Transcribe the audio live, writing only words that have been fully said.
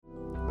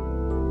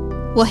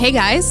Well, hey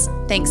guys,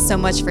 thanks so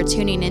much for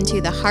tuning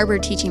into the Harbor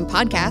Teaching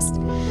Podcast.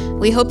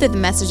 We hope that the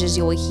messages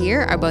you will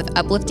hear are both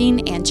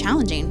uplifting and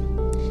challenging.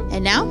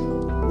 And now,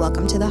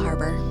 welcome to the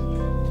Harbor.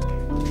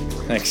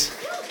 Thanks.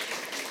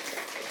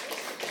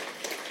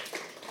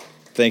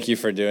 Thank you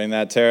for doing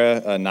that,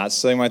 Tara. Not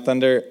stealing my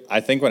thunder.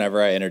 I think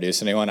whenever I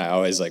introduce anyone, I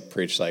always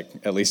preach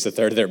at least a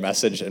third of their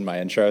message in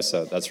my intro,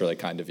 so that's really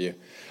kind of you.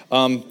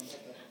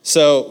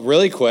 So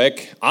really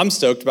quick, I'm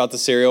stoked about the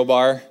cereal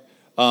bar.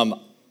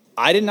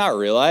 I did not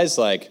realize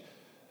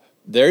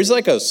there's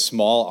a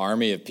small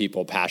army of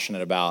people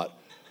passionate about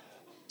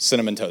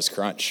Cinnamon Toast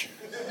Crunch.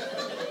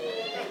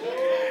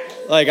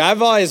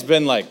 I've always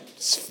been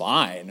it's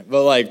fine,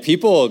 but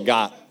people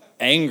got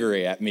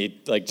angry at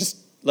me, they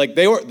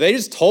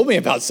just told me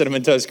about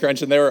Cinnamon Toast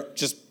Crunch and they were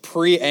just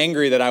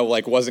pre-angry that I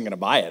wasn't gonna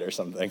buy it or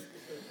something.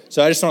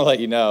 So I just want to let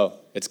you know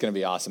it's gonna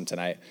be awesome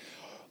tonight.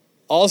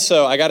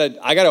 Also, I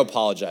gotta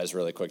apologize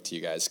really quick to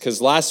you guys, because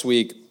last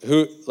week,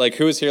 who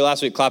was here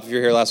last week? Clap if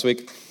you're here last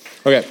week.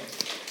 Okay,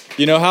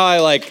 you know how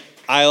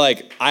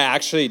I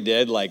actually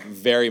did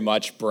very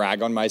much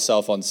brag on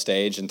myself on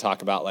stage and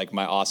talk about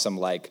my awesome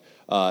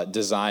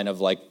design of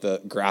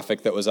the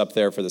graphic that was up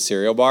there for the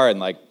cereal bar,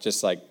 and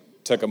just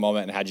took a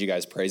moment and had you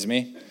guys praise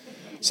me.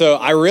 So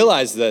I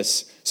realized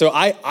this. So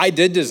I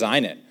did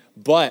design it,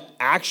 but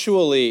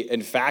actually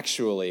and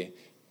factually,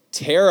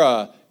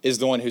 Tara is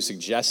the one who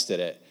suggested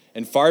it.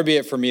 And far be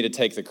it for me to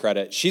take the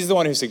credit. She's the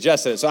one who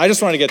suggested it. So I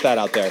just want to get that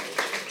out there.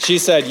 She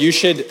said, you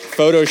should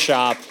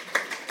Photoshop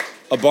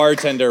a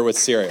bartender with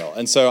cereal.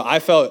 And so I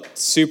felt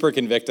super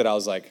convicted. I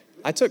was like,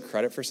 I took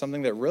credit for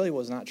something that really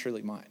was not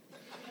truly mine.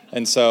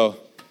 And so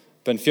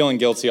been feeling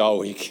guilty all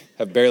week.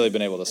 Have barely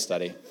been able to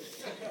study.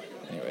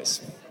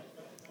 Anyways.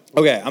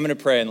 Okay, I'm going to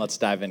pray and let's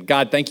dive in.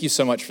 God, thank you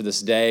so much for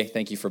this day.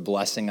 Thank you for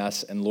blessing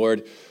us. And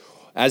Lord,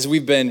 as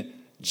we've been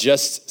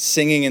just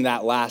singing in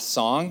that last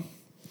song,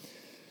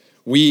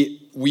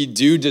 we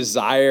do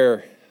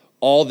desire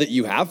all that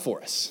you have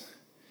for us.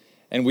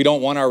 And we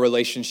don't want our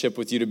relationship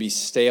with you to be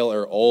stale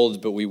or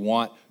old, but we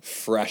want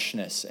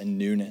freshness and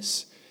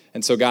newness.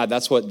 And so, God,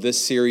 that's what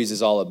this series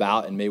is all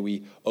about. And may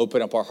we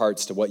open up our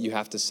hearts to what you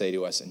have to say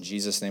to us. In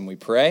Jesus' name we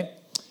pray.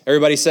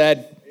 Everybody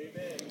said,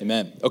 Amen.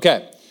 Amen.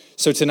 Okay,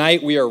 so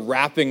tonight we are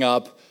wrapping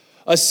up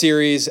a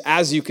series,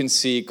 as you can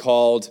see,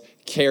 called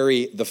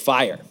Carry the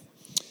Fire.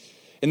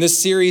 And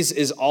this series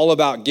is all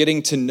about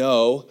getting to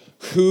know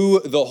who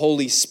the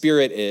Holy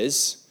Spirit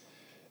is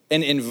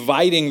and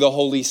inviting the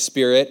Holy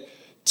Spirit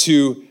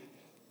to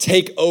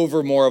take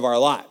over more of our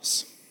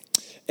lives.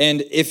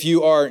 And if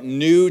you are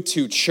new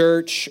to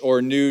church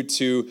or new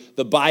to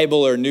the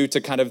Bible or new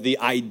to kind of the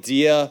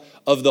idea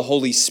of the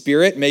Holy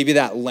Spirit, maybe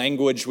that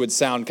language would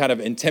sound kind of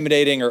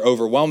intimidating or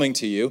overwhelming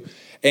to you.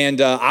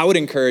 And I would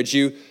encourage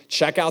you,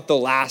 check out the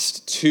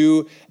last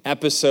 2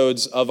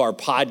 episodes of our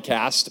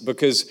podcast,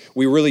 because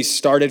we really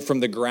started from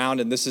the ground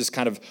and this is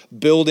kind of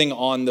building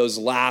on those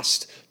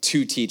last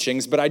 2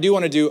 teachings. But I do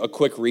want to do a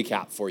quick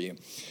recap for you.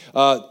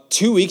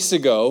 2 weeks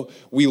ago,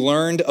 we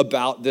learned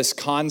about this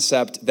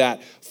concept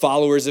that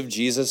followers of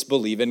Jesus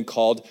believe in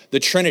called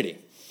the Trinity,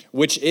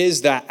 which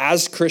is that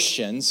as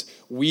Christians,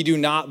 we do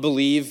not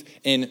believe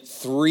in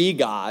 3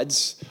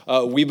 gods.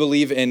 We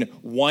believe in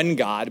one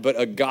God, but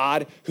a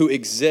God who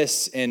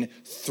exists in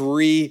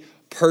 3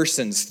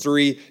 persons,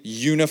 3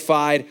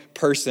 unified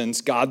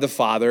persons, God the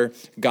Father,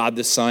 God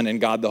the Son, and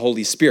God the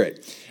Holy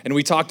Spirit. And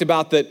we talked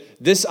about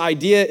that this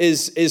idea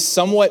is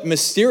somewhat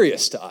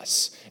mysterious to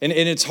us. And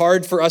it's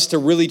hard for us to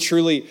really,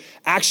 truly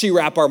actually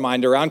wrap our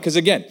mind around, because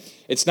again,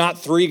 it's not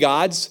 3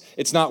 gods.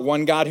 It's not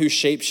one God who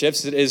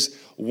shape-shifts. It is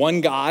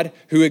one God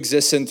who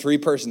exists in 3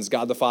 persons,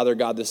 God the Father,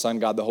 God the Son,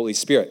 God the Holy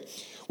Spirit.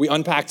 We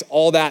unpacked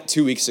all that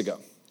 2 weeks ago.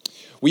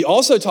 We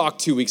also talked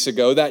 2 weeks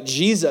ago that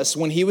Jesus,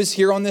 when he was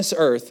here on this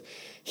earth,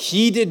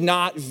 he did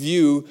not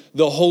view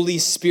the Holy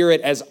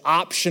Spirit as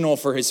optional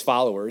for his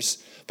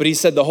followers, but he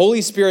said the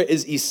Holy Spirit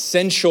is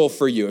essential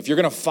for you. If you're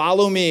going to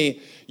follow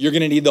me, you're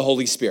going to need the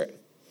Holy Spirit.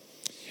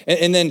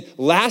 And then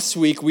last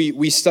week,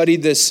 we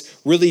studied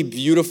this really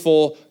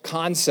beautiful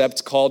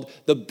concept called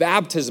the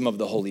baptism of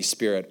the Holy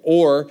Spirit,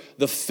 or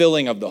the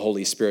filling of the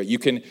Holy Spirit. You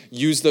can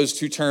use those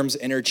 2 terms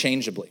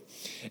interchangeably.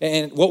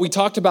 And what we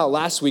talked about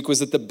last week was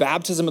that the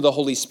baptism of the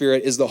Holy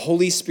Spirit is the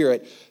Holy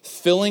Spirit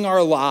filling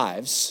our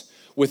lives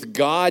with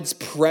God's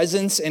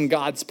presence and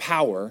God's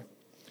power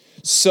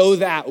so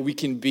that we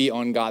can be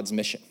on God's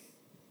mission.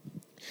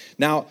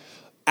 Now,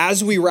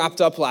 as we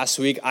wrapped up last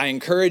week, I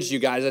encouraged you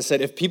guys. I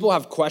said, if people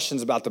have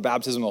questions about the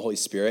baptism of the Holy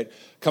Spirit,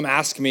 come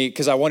ask me,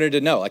 because I wanted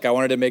to know. I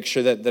wanted to make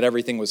sure that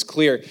everything was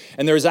clear.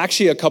 And there was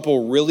actually a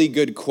couple really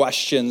good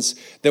questions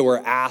that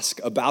were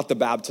asked about the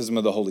baptism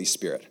of the Holy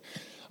Spirit.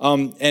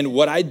 And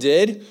what I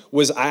did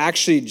was I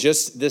actually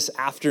just this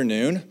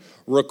afternoon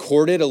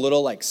recorded a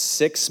little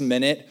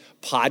 6-minute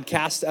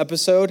podcast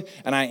episode,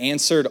 and I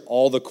answered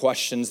all the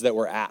questions that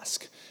were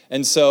asked.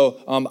 And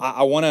so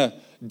I want to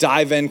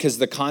dive in because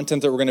the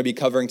content that we're going to be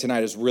covering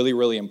tonight is really,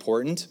 really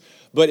important.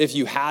 But if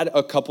you had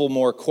a couple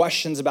more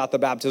questions about the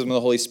baptism of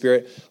the Holy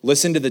Spirit,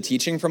 listen to the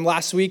teaching from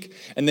last week.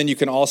 And then you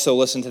can also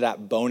listen to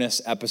that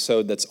bonus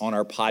episode that's on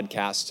our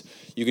podcast.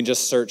 You can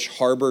just search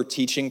Harbor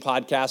Teaching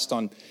Podcast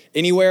on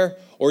anywhere,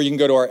 or you can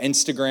go to our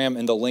Instagram,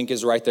 and the link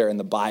is right there in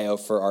the bio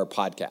for our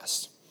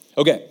podcast.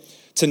 Okay,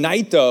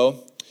 tonight,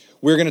 though,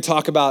 we're going to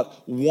talk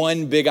about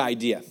one big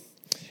idea.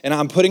 And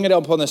I'm putting it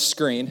up on the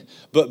screen,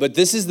 but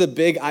this is the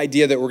big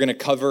idea that we're going to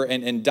cover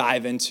and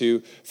dive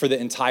into for the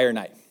entire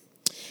night.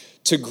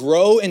 To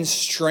grow and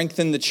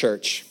strengthen the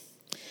church,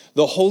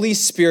 the Holy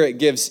Spirit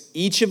gives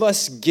each of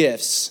us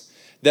gifts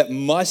that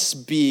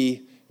must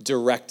be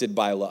directed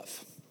by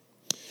love.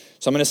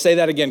 So I'm going to say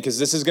that again because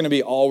this is going to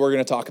be all we're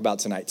going to talk about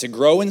tonight. To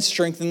grow and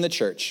strengthen the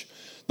church,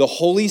 the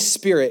Holy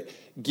Spirit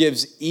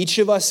gives each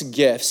of us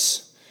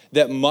gifts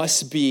that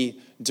must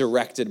be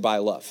directed by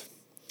love.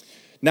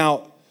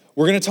 Now,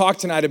 we're going to talk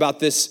tonight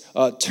about this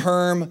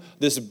term,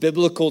 this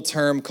biblical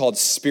term called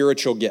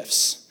spiritual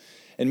gifts.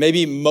 And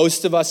maybe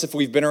most of us, if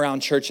we've been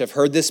around church, have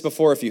heard this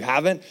before. If you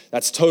haven't,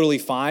 that's totally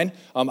fine.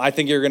 I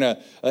think you're going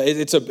to,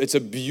 it's a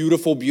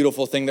beautiful,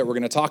 beautiful thing that we're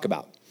going to talk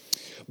about.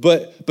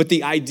 But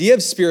the idea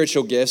of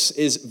spiritual gifts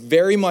is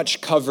very much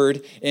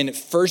covered in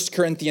 1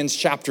 Corinthians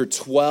chapter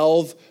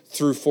 12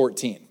 through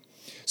 14.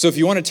 So if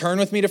you want to turn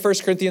with me to 1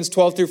 Corinthians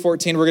 12 through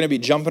 14, we're going to be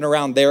jumping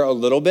around there a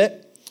little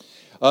bit.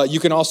 You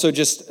can also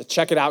just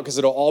check it out because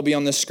it'll all be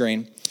on the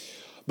screen.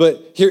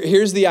 But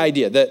here's the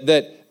idea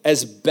that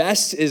as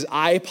best as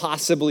I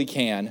possibly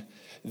can,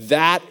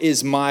 that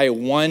is my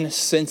one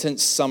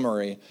sentence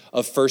summary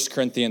of 1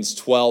 Corinthians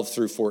 12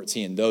 through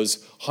 14.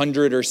 Those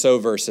 100 or so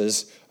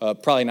verses,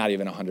 probably not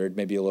even 100,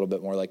 maybe a little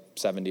bit more like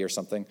 70 or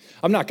something.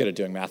 I'm not good at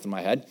doing math in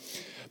my head.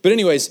 But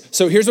anyways,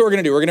 so here's what we're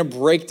going to do. We're going to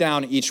break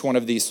down each one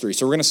of these three.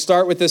 So we're going to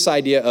start with this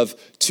idea of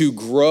to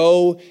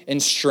grow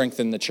and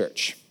strengthen the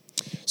church.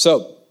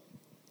 So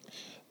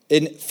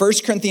in 1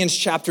 Corinthians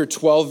chapter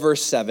 12,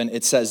 verse 7,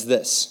 it says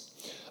this: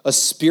 a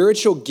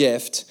spiritual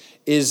gift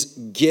is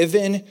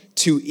given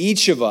to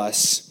each of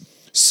us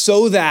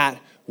so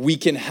that we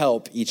can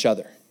help each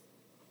other.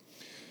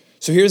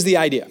 So here's the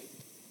idea.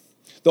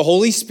 The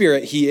Holy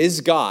Spirit, he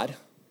is God,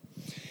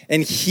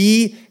 and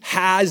he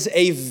has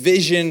a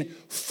vision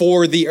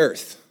for the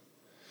earth.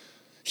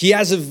 He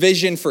has a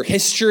vision for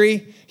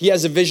history. He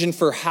has a vision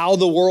for how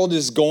the world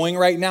is going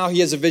right now.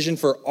 He has a vision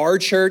for our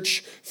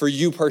church, for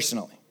you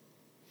personally.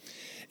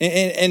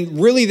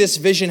 And really, this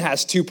vision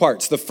has two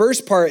parts. The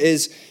first part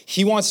is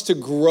he wants to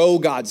grow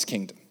God's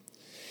kingdom.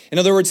 In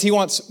other words, he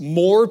wants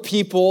more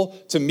people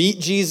to meet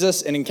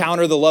Jesus and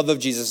encounter the love of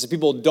Jesus. If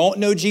people don't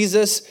know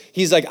Jesus,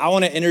 he's like, I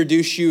want to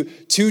introduce you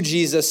to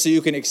Jesus so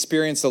you can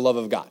experience the love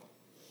of God.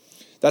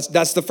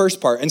 That's the first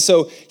part. And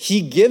so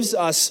he gives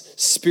us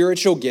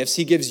spiritual gifts.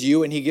 He gives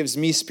you and he gives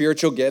me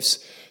spiritual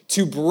gifts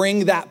to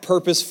bring that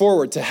purpose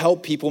forward, to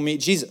help people meet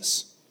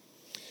Jesus.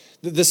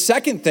 The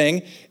second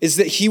thing is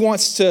that he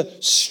wants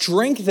to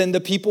strengthen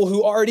the people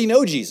who already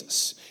know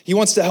Jesus. He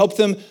wants to help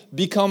them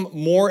become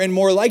more and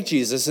more like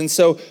Jesus. And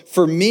so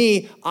for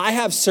me, I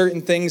have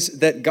certain things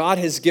that God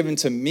has given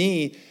to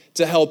me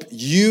to help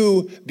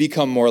you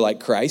become more like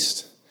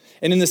Christ.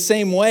 And in the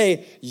same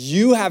way,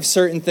 you have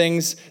certain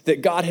things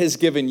that God has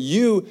given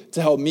you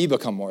to help me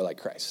become more like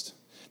Christ.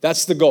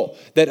 That's the goal,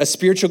 that a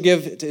spiritual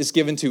gift is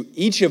given to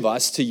each of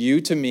us, to you,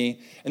 to me,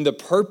 and the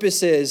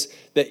purpose is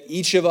that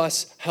each of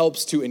us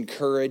helps to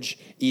encourage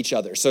each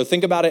other. So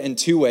think about it in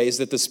two ways,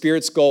 that the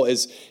Spirit's goal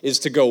is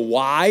to go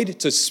wide,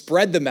 to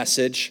spread the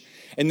message,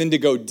 and then to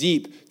go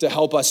deep to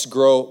help us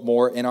grow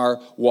more in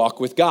our walk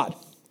with God.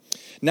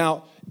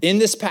 Now, in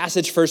this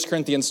passage, 1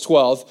 Corinthians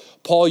 12,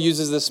 Paul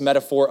uses this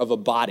metaphor of a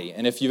body.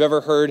 And if you've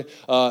ever heard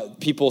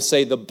people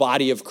say the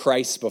body of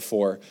Christ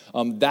before,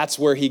 that's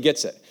where he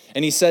gets it.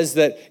 And he says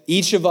that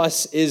each of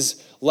us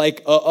is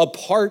like a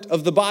part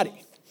of the body.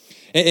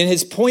 And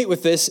his point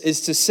with this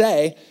is to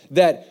say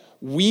that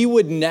we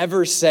would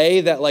never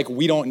say that like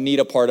we don't need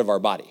a part of our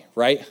body,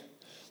 right?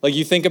 Like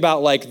you think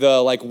about like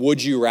the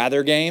would you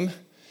rather game,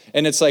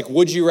 and it's like,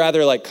 would you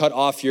rather like cut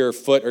off your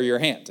foot or your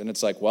hand? And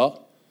it's like,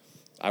 well,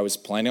 I was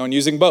planning on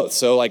using both.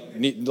 So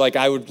like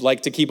I would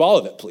like to keep all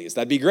of it, please.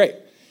 That'd be great.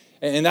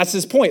 And that's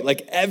his point.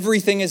 Like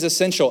everything is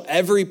essential.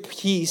 Every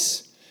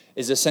piece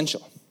is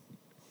essential.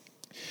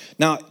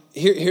 Now,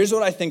 here's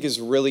what I think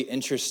is really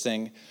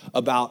interesting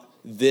about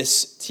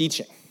this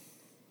teaching.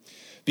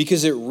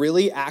 Because it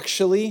really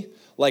actually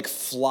like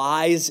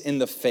flies in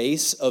the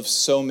face of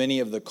so many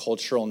of the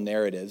cultural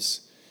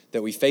narratives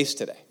that we face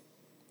today.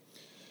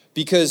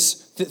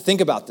 Because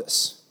think about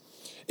this.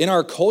 In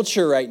our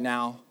culture right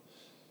now,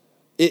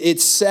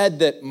 it's said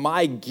that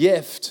my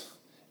gift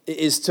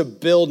is to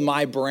build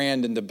my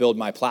brand and to build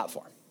my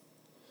platform.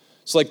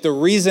 So like the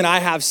reason I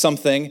have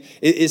something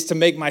is to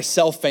make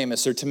myself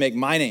famous or to make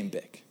my name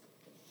big.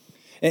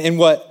 And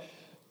what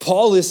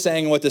Paul is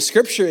saying, what the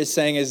scripture is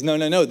saying is no.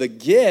 The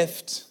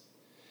gift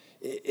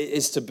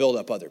is to build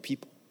up other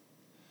people,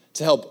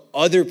 to help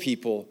other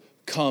people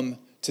come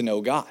to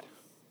know God.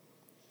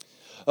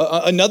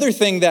 Another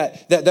thing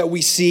that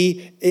we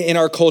see in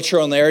our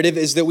cultural narrative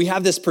is that we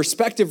have this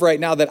perspective right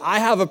now that I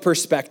have a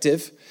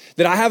perspective,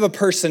 that I have a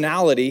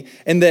personality,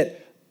 and that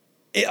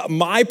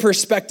my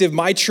perspective,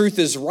 my truth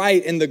is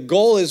right. And the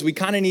goal is we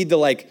kind of need to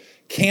like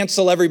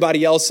cancel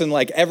everybody else, and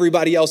like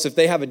everybody else, if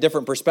they have a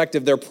different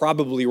perspective, they're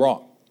probably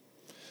wrong.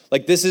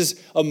 Like this is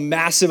a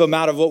massive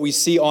amount of what we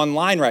see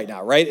online right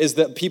now, right? Is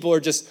that people are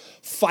just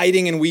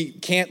fighting and we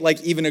can't like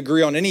even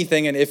agree on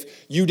anything. And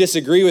if you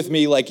disagree with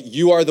me, like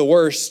you are the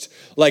worst,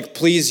 like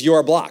please, you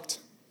are blocked.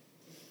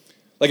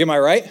 Like, am I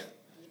right?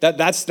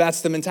 That's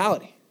the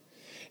mentality.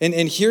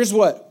 And here's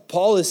what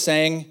Paul is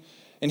saying,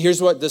 and here's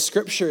what the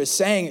scripture is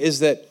saying, is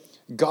that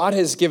God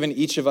has given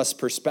each of us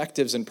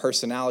perspectives and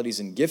personalities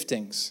and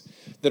giftings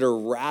that are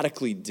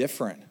radically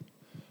different,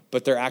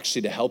 but they're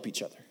actually to help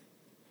each other.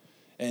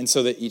 And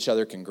so that each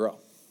other can grow.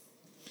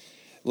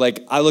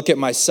 Like I look at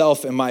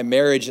myself and my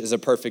marriage as a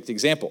perfect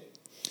example.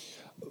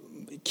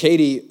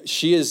 Katie,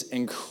 she is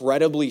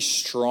incredibly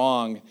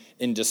strong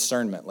in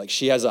discernment. Like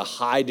she has a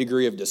high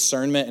degree of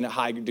discernment and a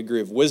high degree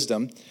of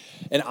wisdom.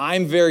 And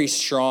I'm very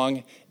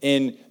strong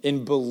in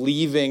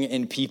believing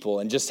in people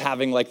and just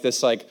having like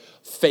this like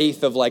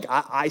faith of like,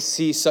 I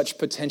see such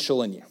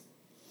potential in you.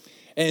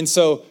 And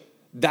so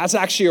that's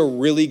actually a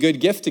really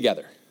good gift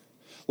together.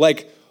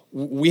 Like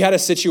we had a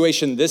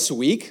situation this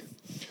week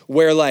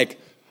where like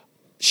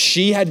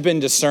she had been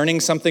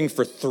discerning something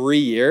for 3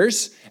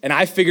 years and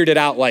I figured it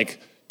out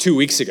like 2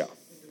 weeks ago.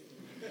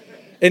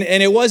 And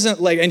it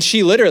wasn't like, and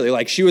she literally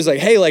like, she was like,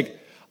 hey, like,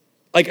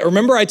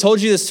 remember I told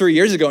you this 3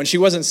 years ago, and she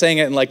wasn't saying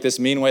it in like this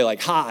mean way,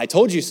 like, ha, I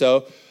told you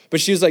so. But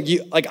she was like,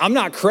 I'm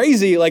not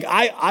crazy. Like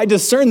I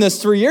discerned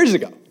this 3 years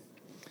ago.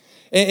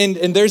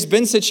 And there's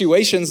been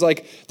situations,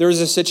 like there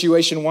was a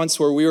situation once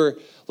where we were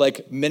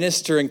like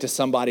ministering to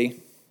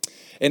somebody.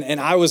 And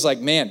I was like,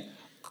 man,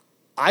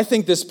 I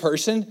think this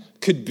person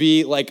could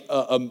be like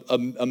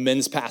a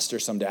men's pastor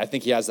someday. I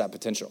think he has that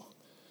potential.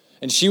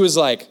 And she was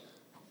like,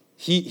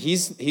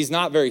 he's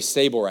not very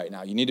stable right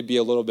now. You need to be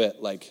a little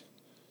bit like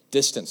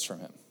distanced from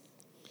him.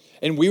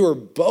 And we were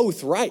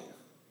both right.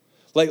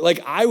 Like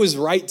I was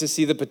right to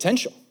see the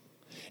potential.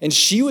 And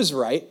she was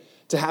right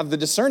to have the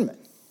discernment.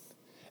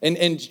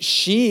 And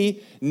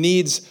she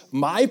needs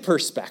my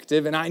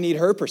perspective and I need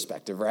her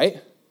perspective,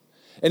 right?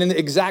 And in the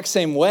exact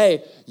same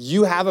way,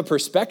 you have a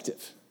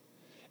perspective.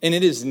 And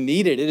it is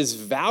needed, it is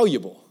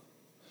valuable.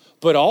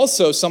 But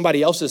also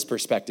somebody else's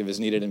perspective is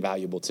needed and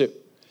valuable too.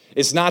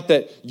 It's not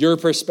that your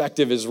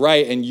perspective is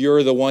right and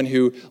you're the one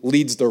who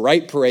leads the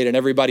right parade and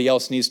everybody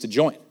else needs to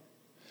join.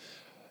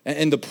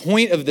 And the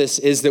point of this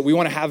is that we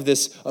want to have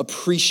this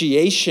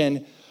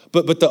appreciation,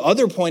 but the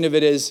other point of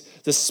it is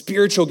the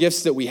spiritual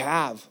gifts that we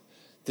have,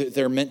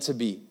 they're meant to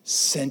be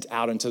sent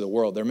out into the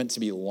world. They're meant to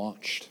be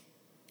launched.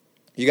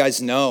 You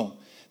guys know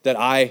that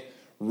I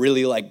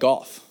really like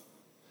golf.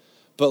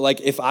 But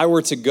like if I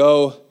were to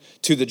go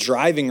to the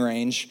driving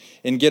range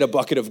and get a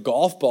bucket of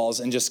golf balls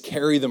and just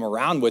carry them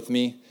around with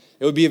me,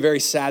 it would be a very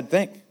sad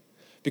thing.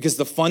 Because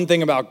the fun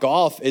thing about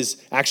golf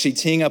is actually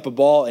teeing up a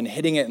ball and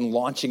hitting it and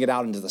launching it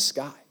out into the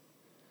sky.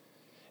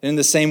 And in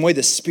the same way,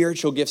 the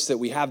spiritual gifts that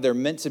we have, they're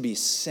meant to be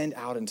sent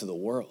out into the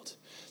world.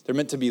 They're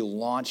meant to be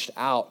launched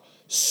out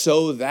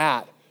so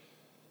that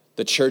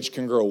the church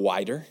can grow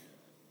wider,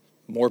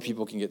 more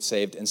people can get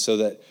saved, and so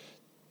that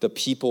the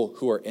people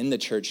who are in the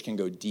church can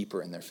go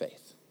deeper in their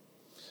faith.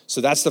 So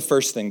that's the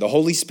first thing. The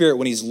Holy Spirit,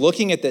 when he's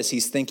looking at this,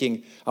 he's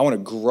thinking, I want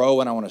to grow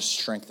and I want to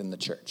strengthen the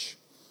church.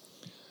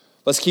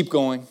 Let's keep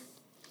going.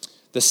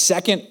 The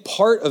second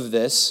part of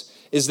this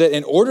is that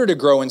in order to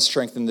grow and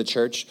strengthen the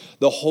church,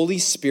 the Holy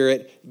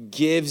Spirit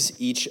gives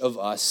each of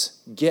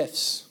us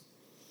gifts.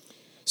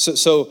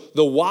 So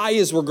the why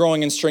is we're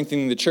growing and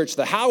strengthening the church.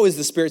 The how is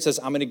the Spirit says,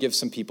 I'm going to give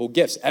some people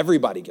gifts.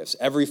 Everybody gives,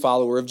 every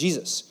follower of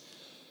Jesus.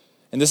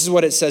 And this is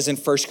what it says in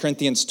 1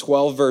 Corinthians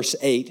 12, verse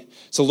 8.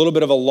 It's a little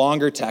bit of a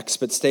longer text,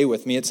 but stay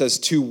with me. It says,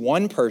 to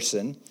one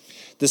person,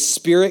 the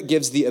Spirit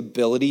gives the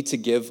ability to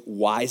give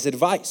wise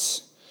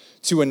advice.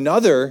 To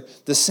another,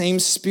 the same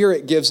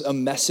Spirit gives a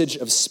message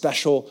of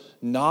special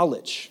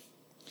knowledge.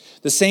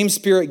 The same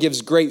Spirit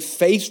gives great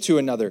faith to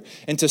another.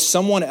 And to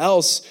someone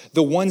else,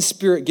 the one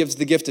Spirit gives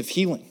the gift of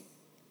healing.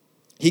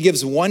 He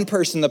gives one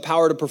person the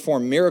power to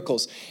perform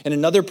miracles and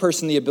another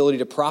person the ability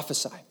to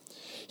prophesy.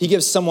 He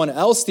gives someone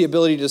else the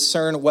ability to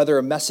discern whether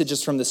a message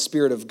is from the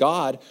Spirit of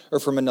God or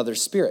from another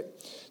spirit.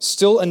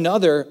 Still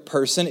another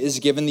person is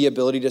given the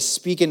ability to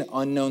speak in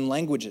unknown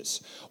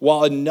languages,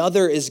 while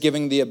another is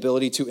given the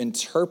ability to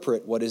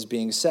interpret what is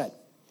being said.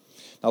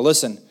 Now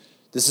listen,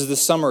 this is the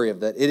summary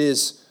of that. It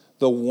is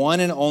the one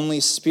and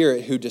only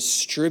Spirit who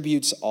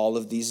distributes all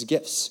of these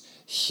gifts.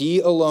 He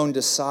alone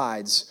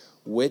decides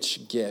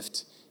which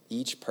gift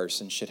each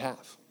person should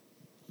have.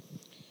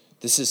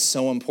 This is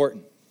so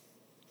important.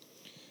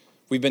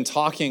 We've been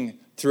talking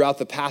throughout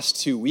the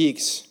past 2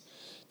 weeks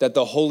that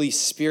the Holy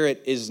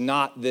Spirit is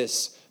not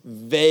this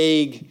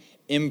vague,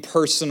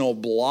 impersonal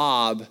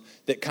blob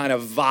that kind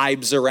of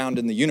vibes around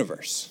in the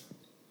universe.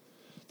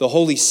 The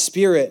Holy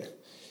Spirit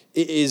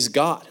is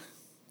God.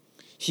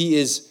 He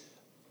is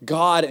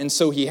God, and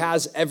so he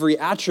has every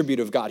attribute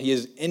of God. He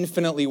is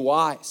infinitely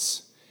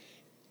wise,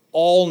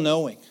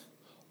 all-knowing,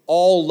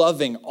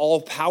 all-loving,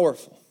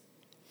 all-powerful.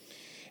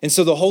 And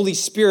so the Holy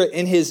Spirit,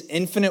 in his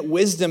infinite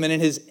wisdom and in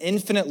his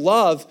infinite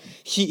love,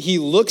 he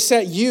looks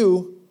at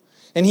you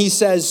and he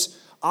says,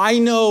 I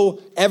know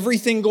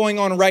everything going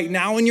on right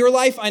now in your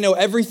life. I know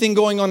everything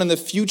going on in the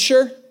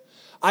future.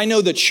 I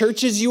know the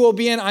churches you will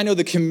be in. I know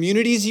the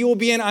communities you will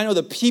be in. I know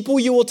the people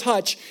you will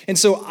touch. And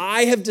so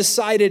I have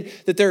decided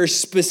that there are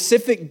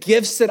specific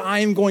gifts that I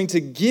am going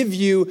to give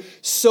you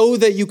so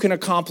that you can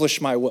accomplish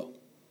my will.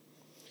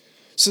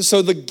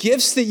 So the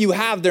gifts that you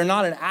have, they're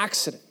not an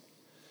accident.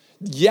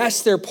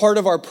 Yes, they're part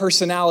of our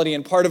personality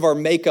and part of our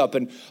makeup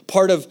and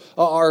part of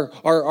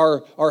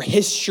our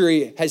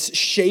history has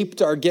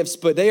shaped our gifts,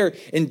 but they are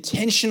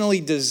intentionally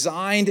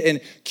designed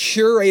and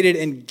curated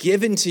and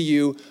given to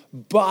you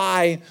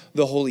by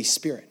the Holy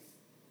Spirit.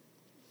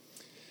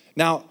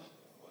 Now,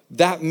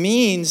 that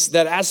means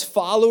that as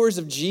followers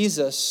of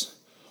Jesus,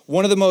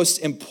 one of the most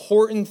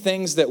important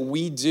things that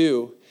we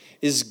do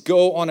is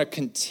go on a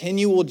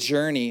continual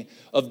journey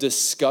of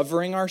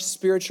discovering our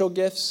spiritual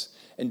gifts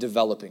and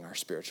developing our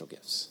spiritual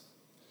gifts.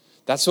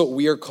 That's what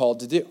we are called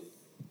to do.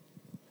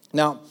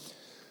 Now,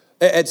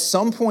 at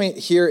some point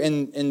here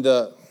in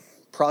the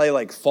probably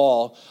like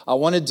fall, I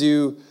want to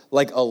do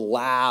like a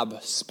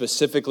lab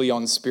specifically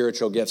on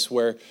spiritual gifts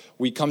where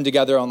we come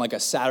together on like a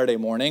Saturday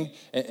morning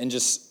and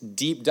just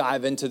deep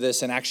dive into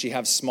this and actually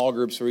have small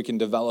groups where we can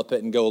develop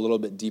it and go a little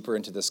bit deeper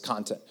into this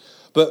content.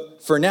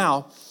 But for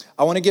now,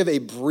 I want to give a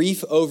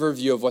brief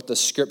overview of what the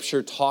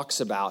scripture talks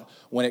about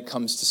when it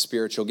comes to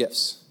spiritual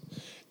gifts.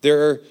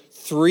 There are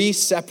 3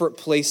 separate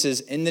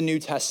places in the New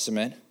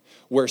Testament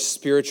where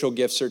spiritual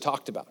gifts are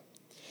talked about.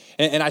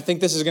 And I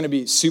think this is going to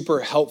be super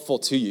helpful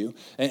to you.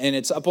 And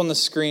it's up on the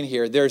screen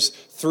here. There's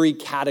 3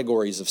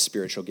 categories of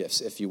spiritual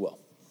gifts, if you will.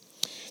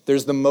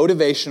 There's the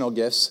motivational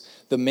gifts,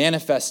 the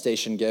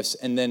manifestation gifts,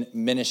 and then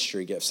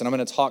ministry gifts. And I'm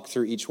going to talk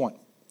through each one.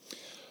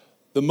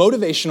 The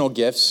motivational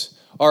gifts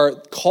are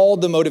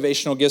called the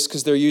motivational gifts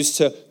because they're used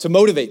to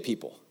motivate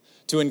people,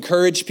 to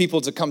encourage people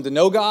to come to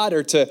know God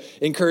or to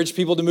encourage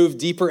people to move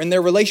deeper in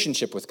their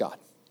relationship with God.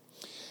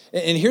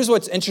 And here's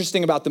what's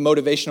interesting about the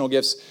motivational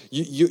gifts.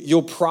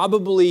 You'll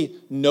probably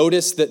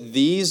notice that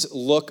these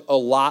look a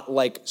lot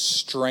like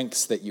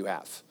strengths that you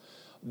have.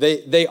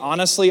 They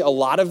honestly, a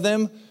lot of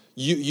them,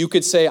 you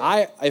could say,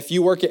 if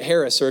you work at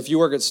Harris or if you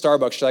work at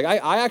Starbucks, you're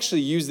like, I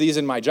actually use these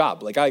in my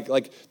job.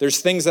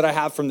 There's things that I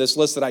have from this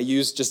list that I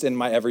use just in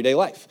my everyday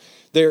life.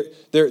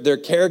 They're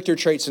character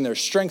traits and their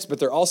strengths, but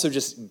they're also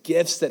just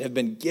gifts that have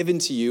been given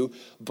to you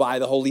by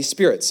the Holy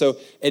Spirit. So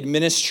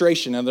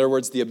administration, in other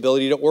words, the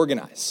ability to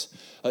organize.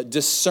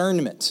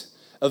 Discernment,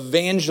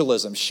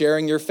 evangelism,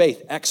 sharing your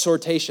faith.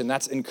 Exhortation,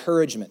 that's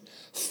encouragement.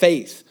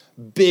 Faith,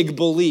 big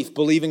belief,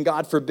 believing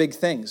God for big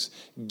things.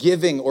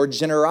 Giving or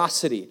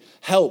generosity,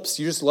 helps.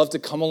 You just love to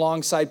come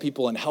alongside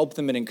people and help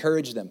them and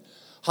encourage them.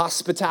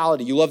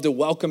 Hospitality, you love to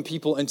welcome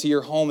people into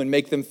your home and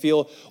make them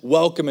feel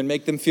welcome and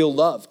make them feel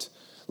loved.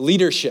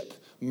 Leadership,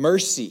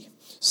 mercy,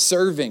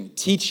 serving,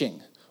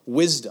 teaching,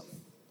 wisdom.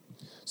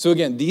 So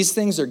again, these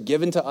things are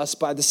given to us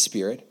by the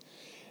Spirit.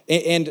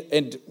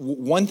 And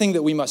one thing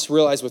that we must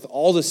realize with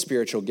all the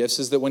spiritual gifts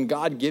is that when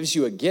God gives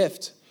you a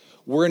gift,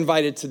 we're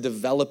invited to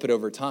develop it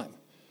over time.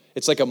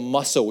 It's like a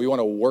muscle. We want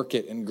to work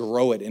it and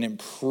grow it and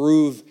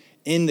improve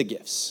in the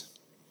gifts.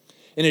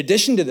 In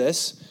addition to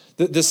this,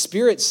 the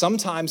Spirit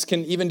sometimes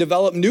can even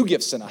develop new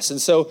gifts in us.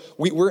 And so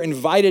we're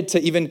invited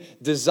to even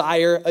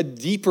desire a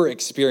deeper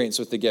experience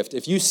with the gift.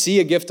 If you see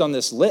a gift on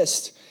this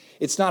list,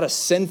 it's not a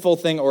sinful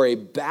thing or a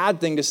bad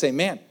thing to say,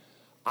 man,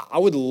 I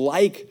would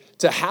like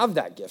to have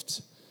that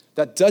gift.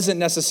 That doesn't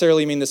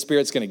necessarily mean the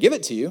Spirit's going to give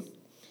it to you,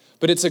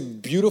 but it's a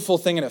beautiful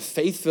thing and a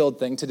faith-filled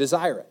thing to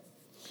desire it.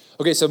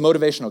 Okay, so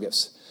motivational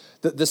gifts.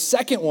 The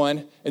second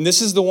one, and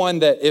this is the one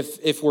that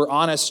if we're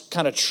honest,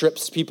 kind of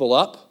trips people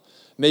up.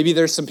 Maybe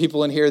there's some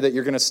people in here that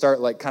you're going to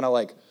start kind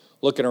of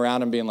looking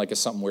around and being like, is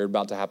something weird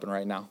about to happen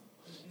right now?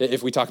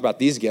 If we talk about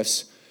these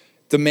gifts,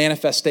 the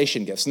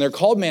manifestation gifts. And they're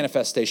called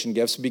manifestation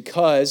gifts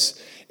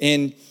because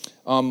in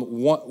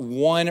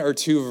one or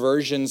two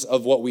versions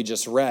of what we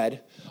just read,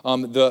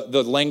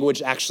 the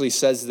language actually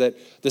says that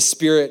the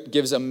Spirit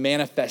gives a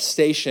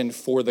manifestation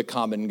for the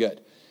common good.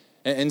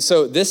 And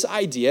so this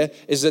idea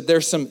is that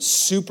there's some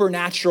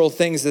supernatural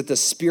things that the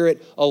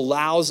Spirit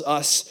allows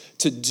us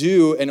to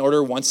do in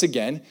order, once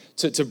again,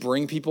 to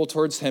bring people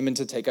towards Him and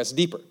to take us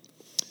deeper.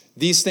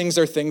 These things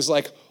are things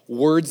like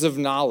words of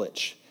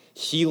knowledge,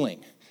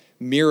 healing,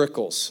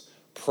 miracles,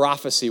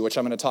 prophecy, which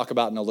I'm going to talk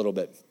about in a little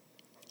bit,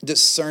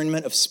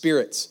 discernment of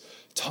spirits,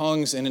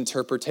 tongues and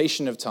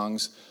interpretation of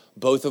tongues,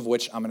 both of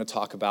which I'm going to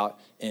talk about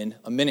in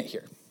a minute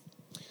here.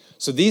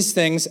 So these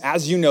things,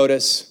 as you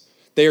notice,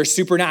 they are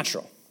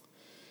supernatural.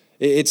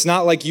 It's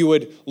not like you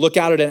would look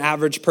out at an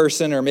average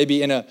person or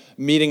maybe in a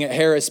meeting at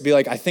Harris be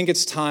like, I think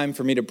it's time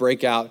for me to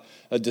break out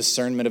a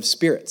discernment of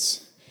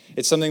spirits.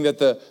 It's something that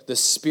the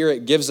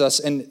Spirit gives us.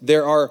 And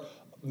there are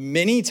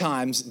many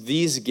times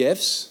these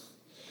gifts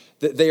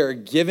that they are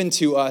given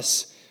to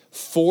us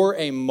for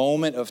a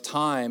moment of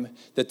time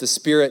that the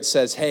Spirit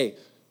says, hey,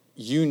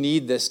 you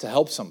need this to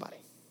help somebody.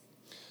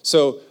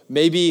 So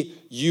maybe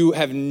you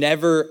have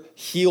never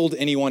healed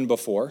anyone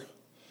before,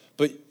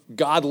 but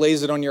God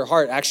lays it on your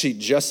heart. Actually,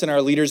 just in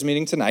our leaders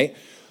meeting tonight,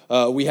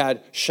 we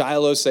had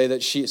Shiloh say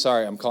that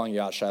sorry, I'm calling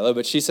you out, Shiloh,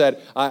 but she said,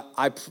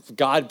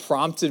 God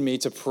prompted me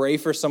to pray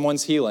for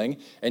someone's healing,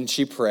 and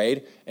she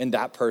prayed, and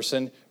that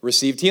person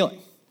received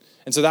healing.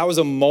 And so that was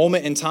a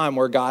moment in time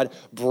where God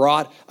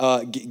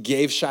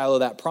gave Shiloh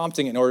that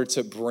prompting in order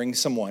to bring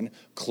someone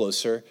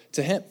closer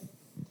to him.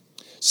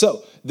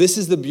 So this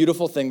is the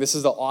beautiful thing. This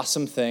is the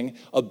awesome thing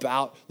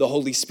about the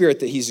Holy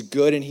Spirit, that he's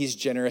good and he's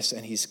generous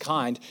and he's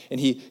kind, and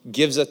he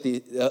gives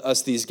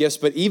us these gifts.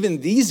 But even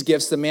these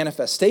gifts, the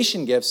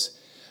manifestation gifts,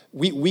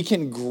 we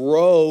can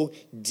grow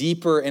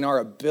deeper in our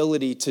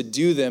ability to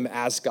do them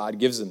as God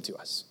gives them to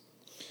us.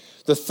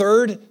 The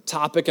third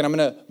topic, and I'm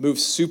going to move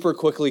super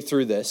quickly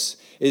through this,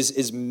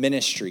 is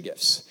ministry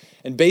gifts.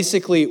 And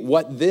basically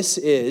what this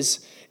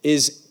is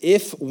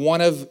if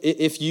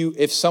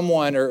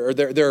someone, or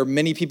there are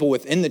many people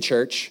within the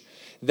church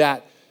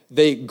that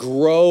they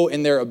grow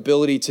in their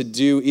ability to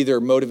do either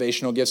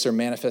motivational gifts or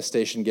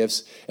manifestation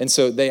gifts. And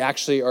so they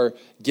actually are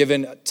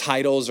given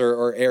titles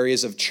or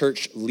areas of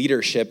church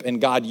leadership. And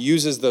God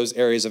uses those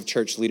areas of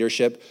church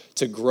leadership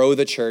to grow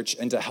the church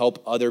and to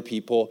help other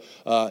people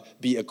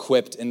be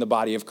equipped in the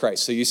body of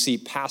Christ. So you see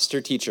pastor,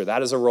 teacher.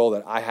 That is a role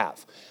that I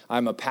have.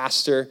 I'm a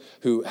pastor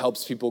who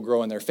helps people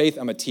grow in their faith.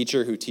 I'm a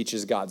teacher who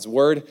teaches God's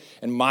word.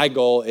 And my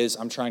goal is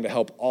I'm trying to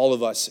help all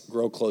of us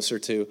grow closer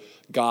to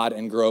God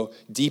and grow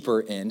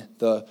deeper in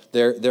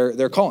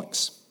their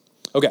callings.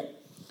 Okay,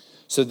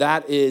 so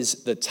that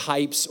is the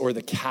types or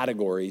the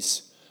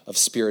categories of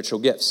spiritual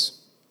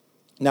gifts.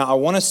 Now, I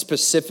want to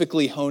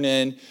specifically hone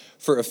in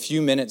for a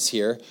few minutes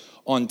here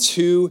on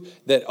two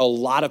that a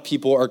lot of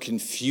people are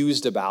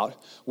confused about,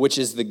 which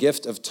is the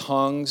gift of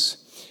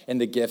tongues and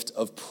the gift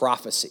of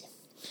prophecy.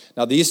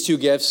 Now, these two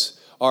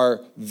gifts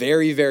are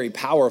very, very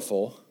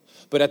powerful,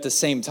 but at the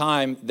same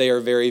time, they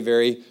are very,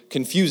 very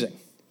confusing.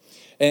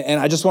 And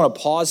I just want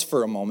to pause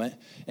for a moment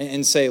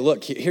and say,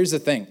 look, here's the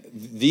thing.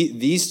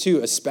 These two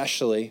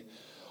especially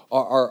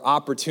are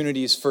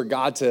opportunities for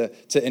God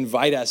to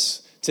invite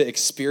us to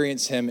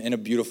experience him in a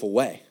beautiful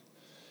way.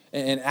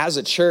 And as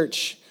a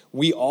church,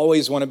 we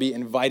always want to be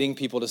inviting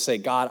people to say,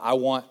 God, I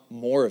want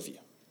more of you.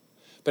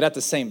 But at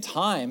the same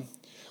time,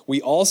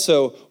 we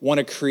also want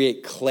to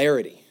create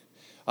clarity.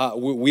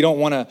 We don't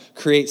want to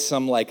create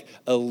some like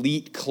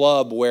elite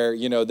club where,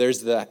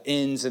 there's the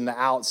ins and the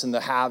outs and the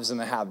haves and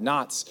the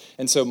have-nots.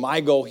 And so my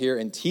goal here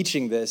in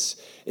teaching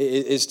this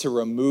is to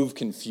remove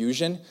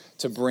confusion,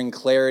 to bring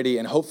clarity,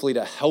 and hopefully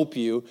to help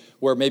you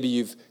where maybe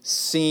you've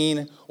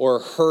seen or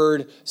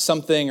heard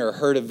something or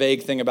heard a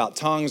vague thing about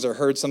tongues or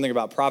heard something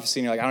about prophecy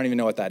and you're like, I don't even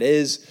know what that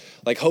is.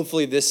 Like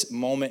hopefully this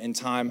moment in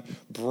time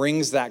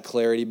brings that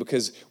clarity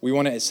because we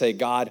want to say,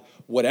 God,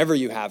 whatever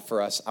you have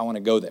for us, I want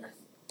to go there.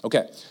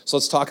 Okay, so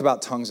let's talk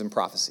about tongues and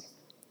prophecy.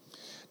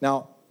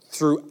 Now,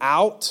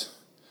 throughout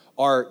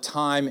our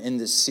time in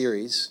this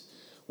series,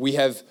 we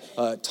have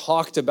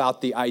talked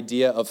about the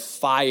idea of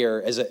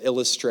fire as an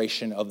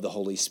illustration of the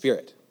Holy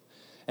Spirit.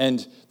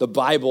 And the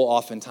Bible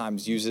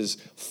oftentimes uses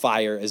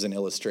fire as an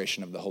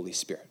illustration of the Holy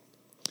Spirit.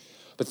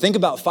 But think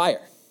about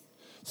fire.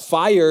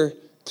 Fire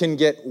can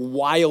get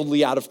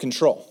wildly out of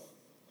control.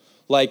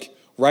 Like,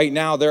 right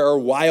now, there are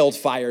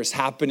wildfires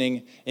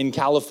happening in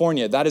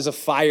California. That is a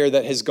fire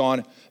that has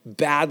gone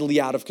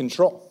badly out of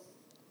control.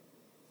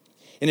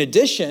 In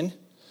addition,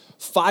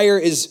 fire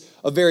is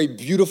a very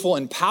beautiful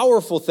and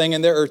powerful thing,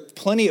 and there are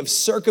plenty of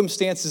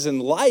circumstances in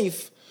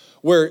life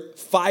where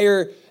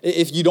fire,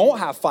 if you don't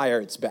have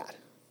fire, it's bad.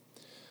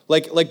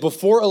 Like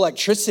before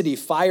electricity,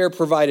 fire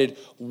provided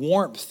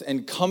warmth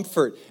and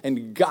comfort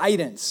and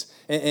guidance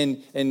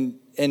and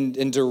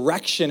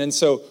direction. And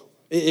so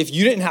if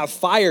you didn't have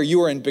fire, you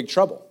were in big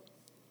trouble.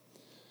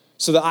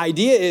 So the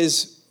idea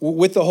is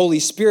with the Holy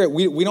Spirit,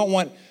 we don't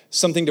want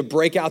something to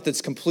break out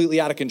that's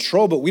completely out of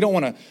control, but we don't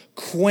want to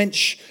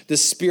quench the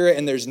Spirit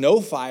and there's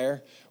no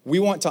fire. We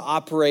want to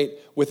operate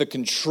with a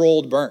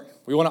controlled burn.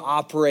 We want to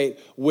operate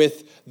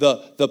with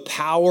the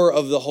power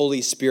of the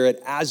Holy Spirit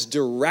as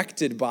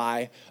directed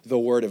by the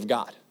Word of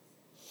God.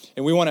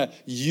 And we want to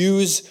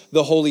use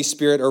the Holy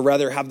Spirit, or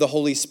rather have the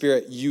Holy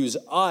Spirit use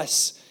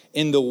us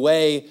in the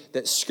way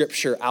that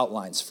Scripture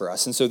outlines for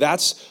us. And so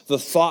that's the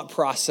thought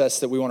process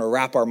that we want to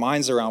wrap our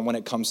minds around when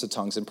it comes to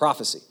tongues and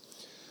prophecy.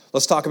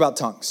 Let's talk about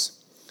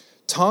tongues.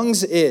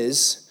 Tongues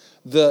is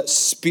the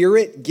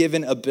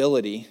Spirit-given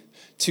ability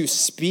to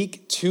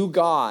speak to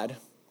God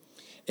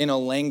in a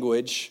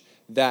language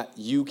that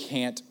you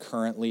can't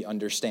currently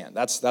understand.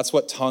 That's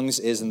what tongues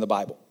is in the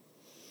Bible.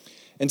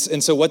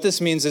 And so what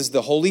this means is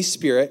the Holy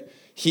Spirit,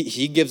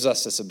 he gives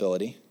us this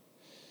ability.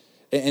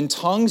 And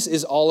tongues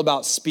is all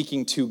about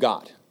speaking to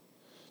God.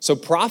 So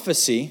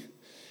prophecy,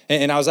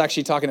 and I was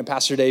actually talking to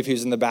Pastor Dave,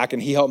 who's in the back,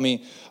 and he helped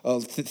me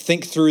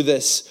think through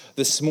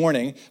this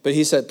morning. But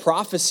he said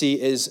prophecy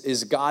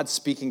is God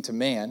speaking to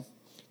man.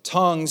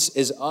 Tongues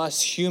is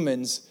us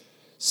humans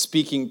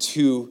speaking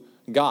to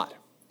God.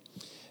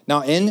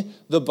 Now, in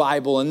the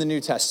Bible, in the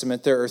New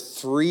Testament, there are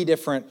 3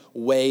 different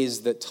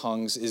ways that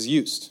tongues is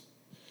used.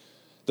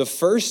 The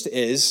first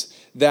is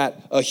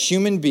that a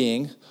human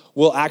being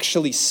will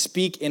actually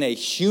speak in a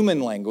human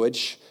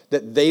language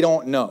that they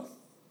don't know.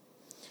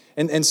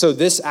 And so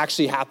this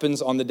actually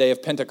happens on the day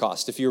of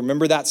Pentecost. If you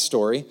remember that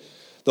story,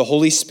 the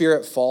Holy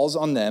Spirit falls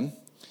on them.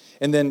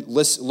 And then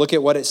let's look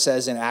at what it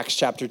says in Acts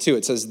chapter 2.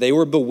 It says, they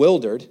were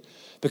bewildered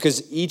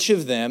because each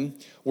of them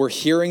were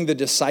hearing the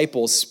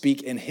disciples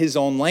speak in his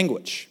own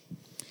language.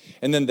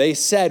 And then they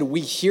said,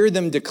 we hear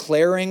them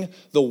declaring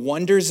the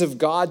wonders of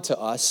God to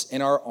us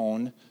in our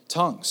own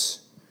tongues.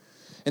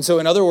 And so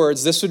in other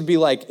words, this would be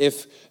like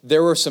if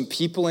there were some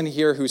people in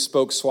here who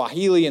spoke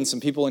Swahili and some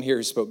people in here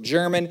who spoke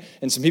German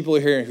and some people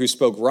in here who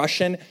spoke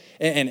Russian,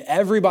 and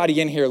everybody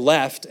in here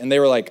left and they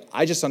were like,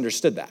 I just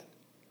understood that.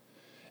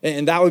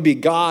 And that would be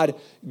God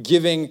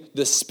giving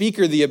the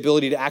speaker the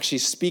ability to actually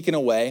speak in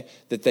a way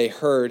that they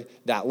heard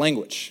that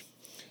language.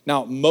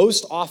 Now,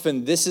 most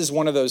often, this is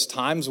one of those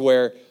times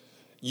where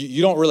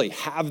you don't really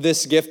have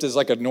this gift as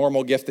like a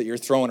normal gift that you're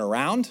throwing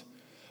around,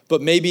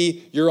 but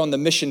maybe you're on the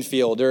mission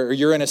field or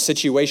you're in a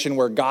situation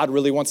where God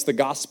really wants the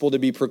gospel to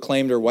be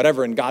proclaimed or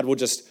whatever, and God will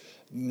just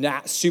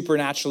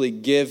supernaturally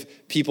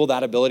give people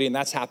that ability, and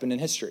that's happened in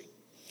history.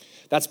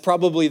 That's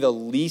probably the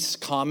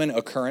least common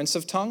occurrence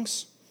of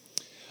tongues.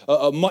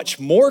 A much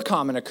more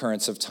common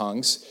occurrence of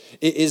tongues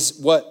is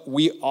what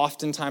we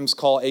oftentimes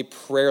call a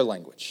prayer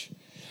language.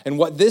 And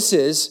what this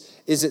is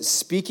it's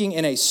speaking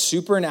in a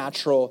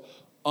supernatural,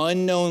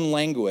 unknown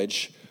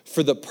language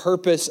for the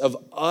purpose of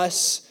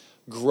us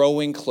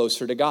growing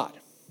closer to God.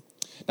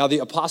 Now, the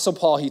Apostle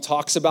Paul, he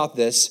talks about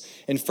this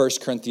in 1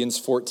 Corinthians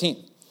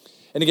 14.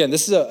 And again,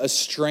 this is a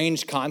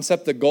strange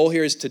concept. The goal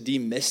here is to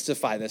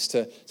demystify this,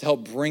 to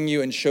help bring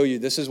you and show you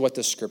this is what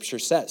the scripture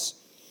says.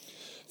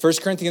 1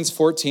 Corinthians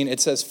 14, it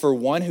says, for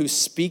one who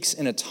speaks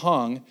in a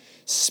tongue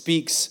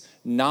speaks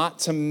not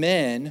to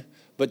men,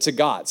 but to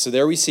God. So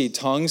there we see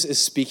tongues is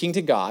speaking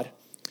to God.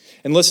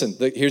 And listen,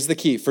 here's the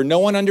key. For no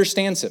one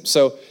understands him.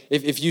 So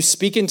if you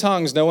speak in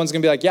tongues, no one's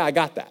going to be like, yeah, I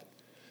got that.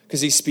 Because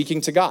he's speaking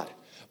to God.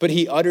 But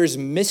he utters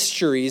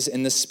mysteries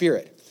in the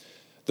Spirit.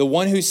 The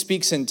one who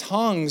speaks in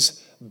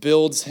tongues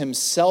builds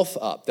himself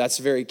up. That's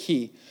very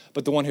key.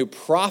 But the one who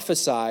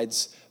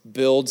prophesies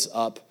builds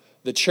up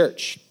the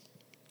church.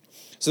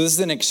 So this is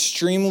an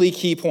extremely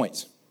key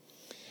point.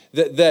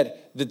 That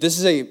this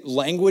is a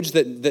language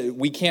that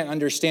we can't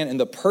understand. And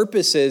the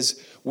purpose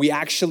is we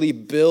actually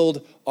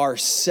build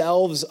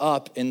ourselves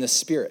up in the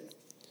Spirit.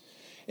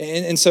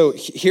 And so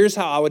here's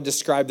how I would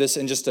describe this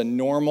in just a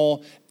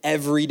normal,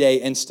 everyday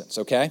instance,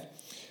 okay?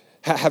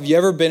 Have you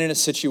ever been in a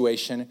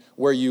situation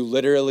where you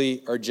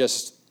literally are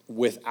just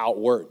without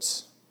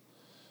words?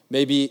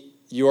 Maybe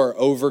you are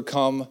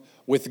overcome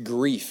with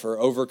grief or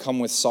overcome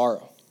with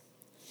sorrow.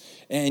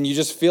 And you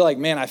just feel like,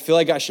 man, I feel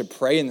like I should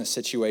pray in this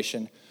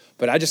situation,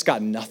 but I just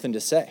got nothing to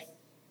say.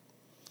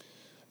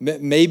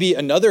 Maybe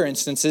another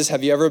instance is,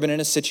 have you ever been in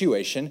a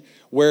situation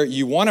where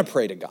you want to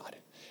pray to God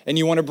and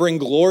you want to bring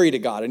glory to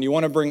God and you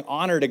want to bring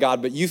honor to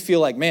God, but you feel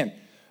like, man,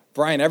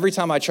 Brian, every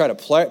time I try to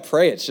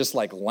pray, it's just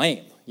like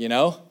lame, you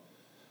know?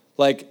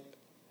 Like,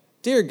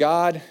 dear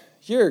God,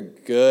 you're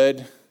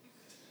good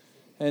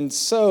and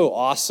so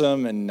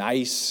awesome and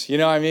nice. You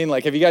know what I mean?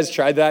 Like, have you guys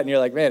tried that? And you're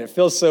like, man, it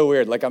feels so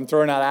weird. Like I'm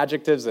throwing out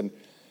adjectives and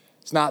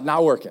it's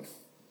not working.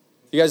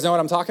 You guys know what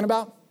I'm talking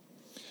about?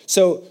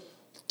 So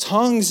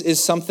tongues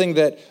is something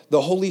that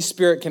the Holy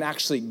Spirit can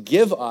actually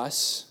give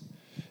us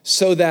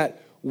so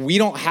that we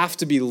don't have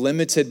to be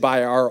limited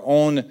by our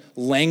own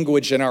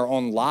language and our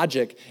own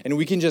logic, and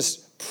we can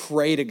just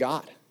pray to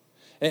God.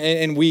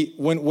 And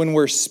when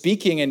we're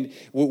speaking and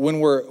when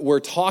we're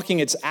talking,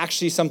 it's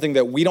actually something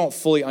that we don't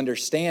fully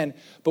understand,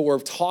 but we're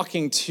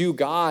talking to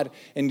God,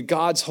 and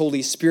God's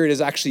Holy Spirit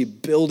is actually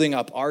building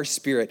up our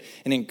spirit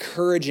and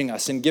encouraging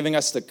us and giving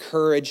us the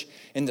courage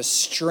and the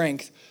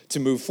strength to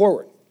move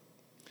forward.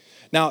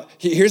 Now,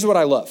 here's what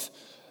I love.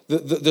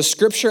 The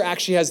scripture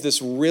actually has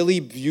this really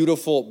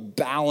beautiful,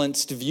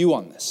 balanced view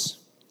on this.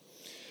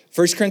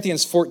 1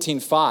 Corinthians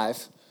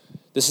 14:5,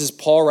 this is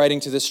Paul writing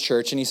to this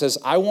church, and he says,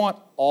 I want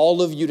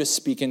all of you to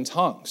speak in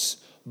tongues,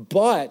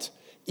 but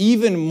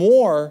even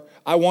more,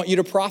 I want you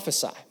to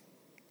prophesy.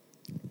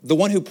 The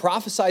one who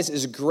prophesies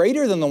is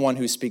greater than the one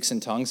who speaks in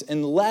tongues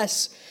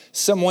unless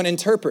someone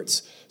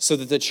interprets, so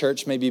that the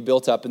church may be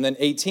built up. And then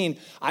 18,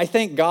 I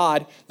thank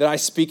God that I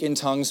speak in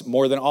tongues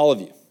more than all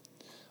of you.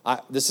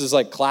 This is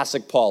like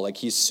classic Paul. Like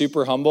he's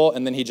super humble,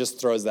 and then he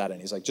just throws that in.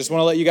 He's like, just want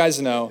to let you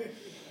guys know,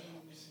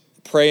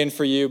 praying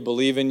for you,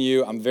 believe in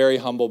you. I'm very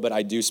humble, but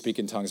I do speak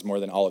in tongues more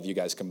than all of you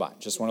guys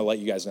combined. Just want to let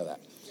you guys know that.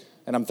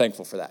 And I'm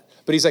thankful for that.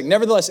 But he's like,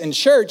 nevertheless, in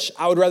church,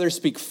 I would rather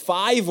speak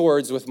 5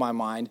 words with my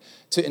mind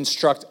to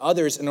instruct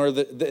others in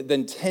order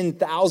than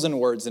 10,000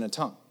 words in a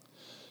tongue.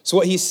 So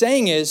what he's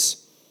saying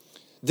is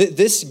that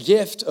this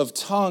gift of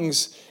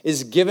tongues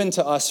is given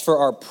to us for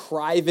our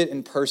private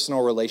and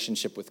personal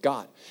relationship with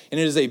God. And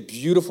it is a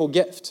beautiful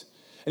gift.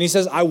 And he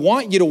says, I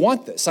want you to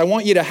want this. I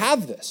want you to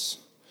have this.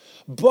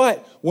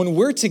 But when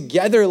we're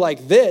together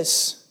like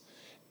this,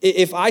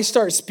 if I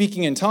start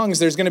speaking in tongues,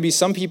 there's going to be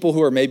some people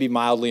who are maybe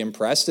mildly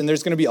impressed, and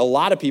there's going to be a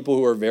lot of people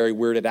who are very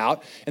weirded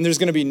out, and there's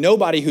going to be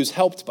nobody who's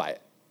helped by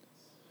it.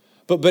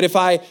 But if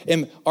I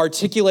am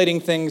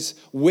articulating things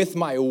with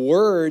my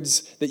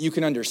words that you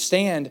can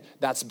understand,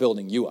 that's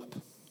building you up.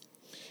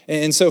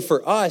 And so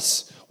for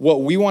us,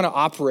 what we want to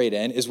operate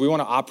in is we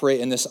want to operate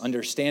in this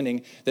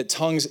understanding that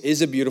tongues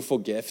is a beautiful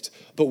gift,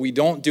 but we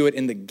don't do it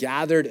in the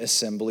gathered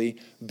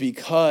assembly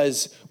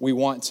because we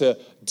want to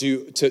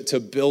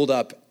build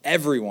up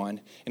everyone,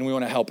 and we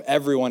want to help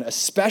everyone,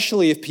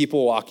 especially if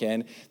people walk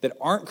in that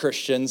aren't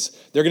Christians.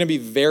 They're going to be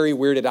very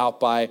weirded out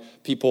by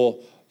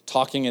people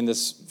talking in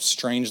this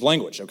strange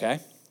language, okay?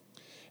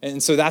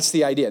 And so that's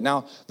the idea.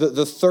 Now,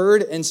 the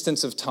third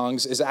instance of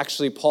tongues is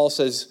actually, Paul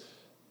says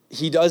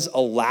he does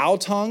allow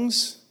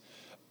tongues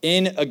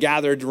in a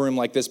gathered room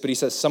like this, but he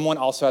says someone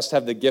also has to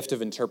have the gift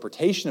of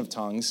interpretation of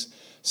tongues,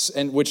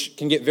 and which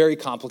can get very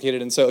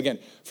complicated. And so again,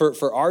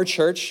 for our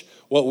church,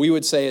 what we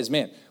would say is,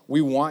 man,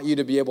 we want you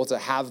to be able to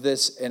have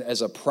this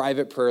as a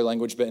private prayer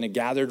language, but in a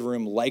gathered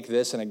room like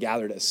this, in a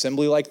gathered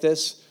assembly like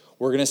this,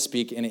 we're going to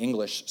speak in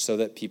English so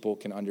that people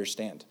can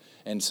understand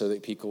and so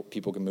that people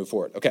can move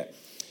forward. Okay,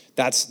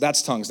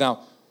 that's tongues.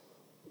 Now,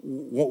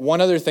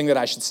 one other thing that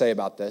I should say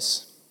about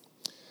this,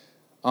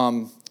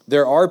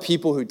 there are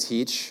people who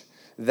teach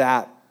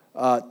that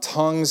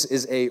tongues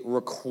is a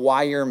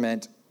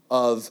requirement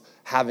of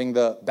having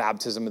the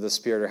baptism of the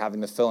Spirit or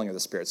having the filling of the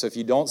Spirit. So if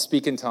you don't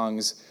speak in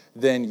tongues,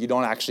 then you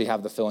don't actually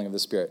have the filling of the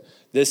Spirit.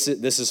 This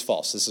is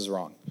false. This is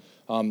wrong.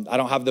 I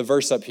don't have the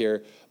verse up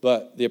here,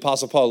 but the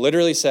Apostle Paul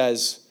literally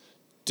says,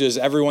 does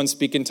everyone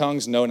speak in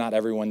tongues? No, not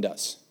everyone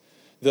does.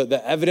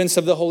 The evidence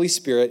of the Holy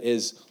Spirit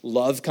is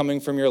love coming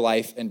from your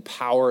life and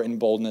power and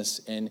boldness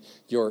in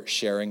your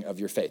sharing of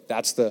your faith.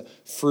 That's the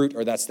fruit,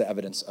 or that's the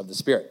evidence of the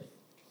Spirit.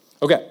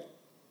 Okay.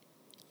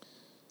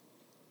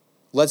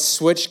 Let's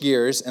switch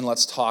gears and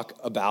let's talk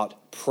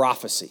about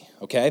prophecy,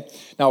 okay?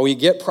 Now, we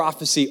get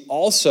prophecy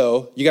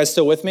also. You guys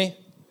still with me?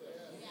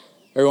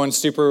 Everyone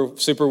super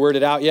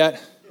weirded out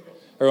yet?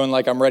 Everyone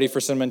like, I'm ready for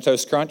Cinnamon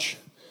Toast Crunch?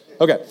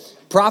 Okay.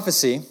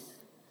 Prophecy.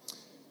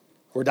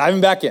 We're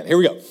diving back in. Here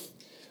we go.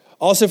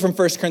 Also from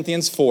 1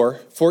 Corinthians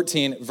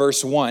 14,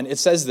 verse 1, it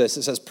says this.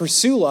 It says,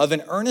 pursue love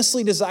and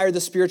earnestly desire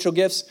the spiritual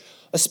gifts,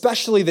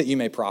 especially that you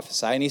may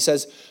prophesy. And he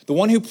says, the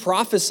one who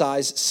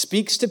prophesies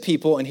speaks to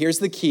people, and here's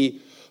the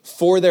key,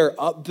 for their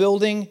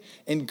upbuilding,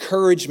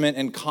 encouragement,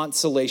 and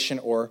consolation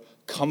or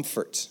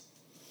comfort.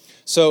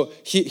 So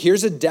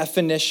here's a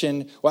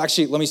definition. Well,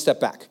 actually, let me step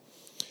back.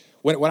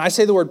 When I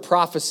say the word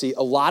prophecy,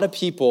 a lot of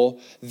people,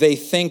 they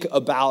think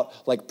about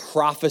like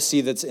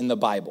prophecy that's in the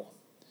Bible.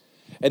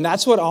 And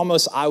that's what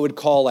almost I would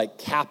call like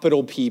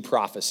capital P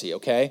prophecy,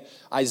 okay?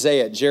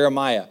 Isaiah,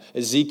 Jeremiah,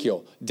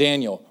 Ezekiel,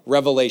 Daniel,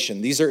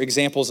 Revelation. These are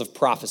examples of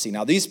prophecy.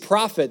 Now, these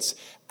prophets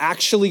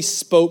actually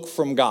spoke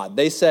from God.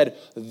 They said,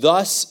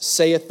 thus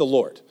saith the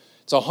Lord.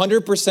 It's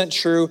 100%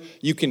 true.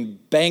 You can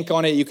bank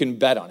on it. You can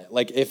bet on it.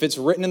 Like if it's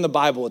written in the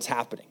Bible, it's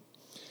happening.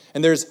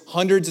 And there's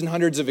hundreds and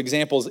hundreds of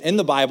examples in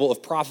the Bible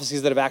of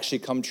prophecies that have actually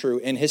come true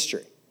in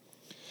history.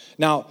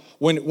 Now,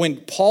 when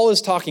Paul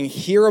is talking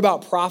here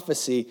about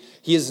prophecy,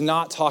 he is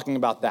not talking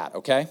about that,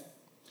 okay?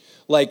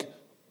 Like,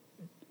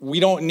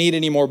 we don't need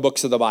any more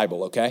books of the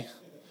Bible, okay?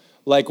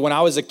 Like, when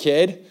I was a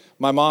kid,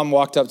 my mom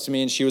walked up to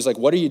me and she was like,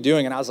 what are you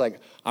doing? And I was like,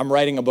 I'm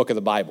writing a book of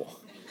the Bible.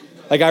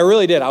 Like, I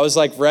really did. I was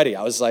like ready.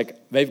 I was like,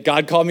 maybe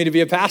God called me to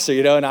be a pastor,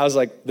 you know? And I was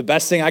like, the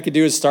best thing I could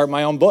do is start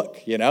my own book,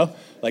 you know?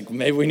 Like,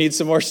 maybe we need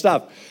some more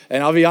stuff.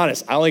 And I'll be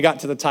honest, I only got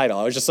to the title.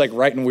 I was just like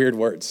writing weird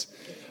words.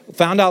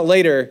 Found out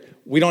later,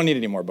 we don't need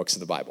any more books of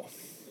the Bible.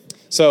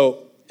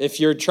 So if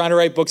you're trying to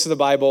write books of the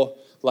Bible,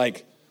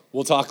 like,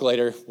 we'll talk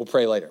later, we'll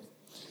pray later.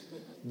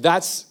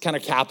 That's kind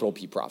of capital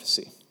P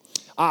prophecy.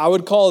 I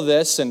would call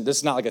this, and this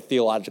is not like a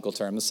theological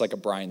term, this is like a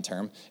Brian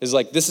term,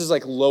 this is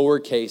like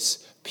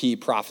lowercase p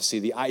prophecy.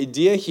 The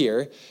idea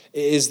here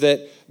is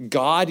that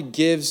God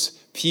gives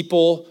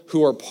people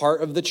who are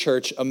part of the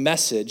church a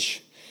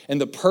message, and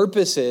the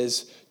purpose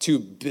is to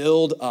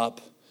build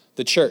up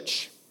the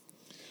church.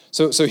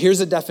 So here's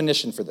a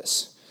definition for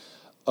this.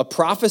 A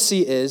prophecy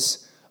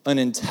is an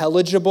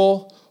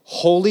intelligible,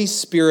 Holy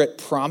Spirit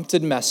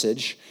prompted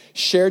message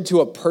shared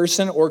to a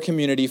person or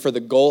community for the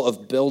goal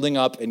of building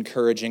up,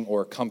 encouraging,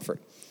 or comfort.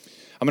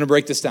 I'm going to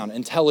break this down.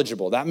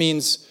 Intelligible. That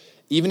means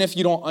even if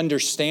you don't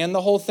understand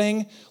the whole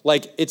thing,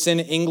 like it's in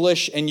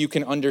English and you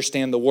can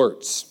understand the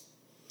words.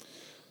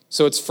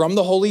 So it's from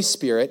the Holy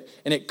Spirit,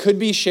 and it could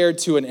be shared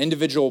to an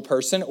individual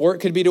person, or it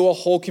could be to a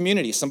whole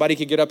community. Somebody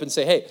could get up and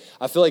say, hey,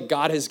 I feel like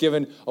God has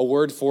given a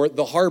word for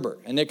the harbor,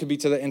 and it could be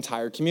to the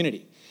entire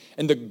community.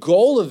 And the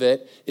goal of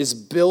it is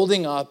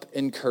building up,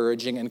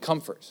 encouraging, and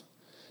comfort.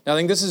 Now, I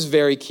think this is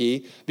very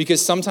key,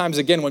 because sometimes,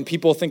 again, when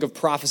people think of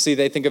prophecy,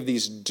 they think of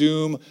these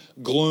doom,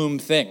 gloom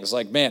things.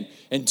 Like, man,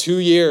 in 2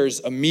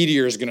 years, a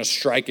meteor is going to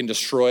strike and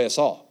destroy us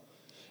all.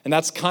 And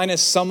that's kind of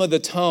some of the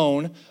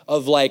tone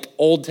of like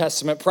Old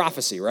Testament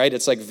prophecy, right?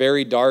 It's like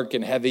very dark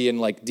and heavy and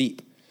like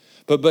deep.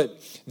 But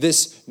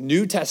this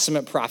New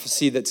Testament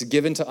prophecy that's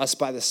given to us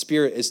by the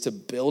Spirit is to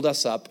build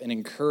us up and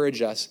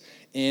encourage us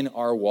in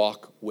our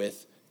walk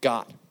with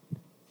God.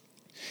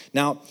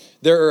 Now,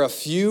 there are a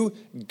few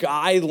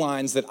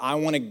guidelines that I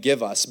want to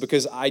give us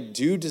because I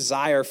do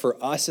desire for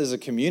us as a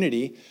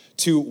community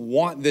to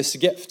want this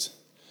gift,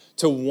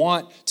 to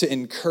want to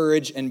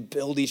encourage and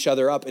build each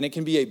other up. And it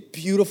can be a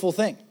beautiful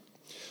thing.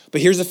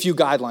 But here's a few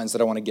guidelines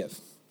that I want to give.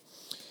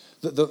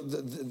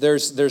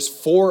 There's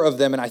 4 of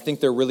them, and I think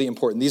they're really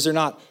important. These are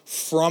not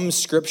from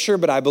Scripture,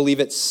 but I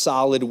believe it's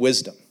solid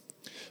wisdom.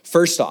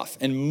 First off,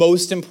 and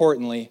most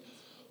importantly,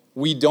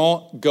 we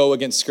don't go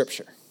against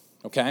Scripture,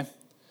 okay?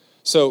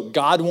 So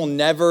God will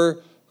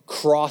never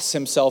cross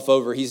himself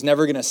over. He's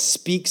never going to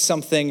speak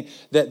something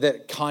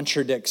that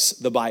contradicts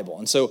the Bible.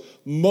 And so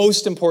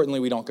most importantly,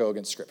 we don't go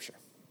against Scripture.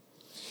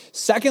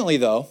 Secondly,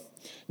 though,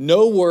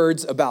 no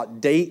words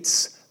about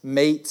dates,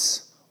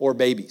 mates, or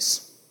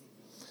babies.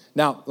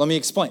 Now, let me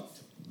explain.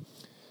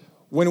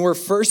 When we're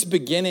first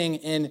beginning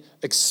in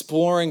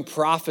exploring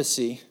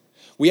prophecy,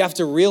 we have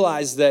to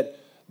realize that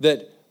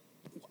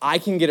I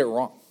can get it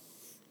wrong.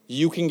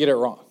 You can get it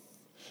wrong.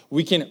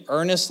 We can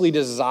earnestly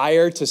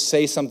desire to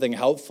say something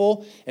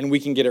helpful, and we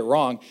can get it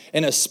wrong.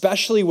 And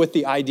especially with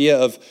the idea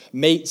of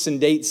mates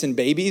and dates and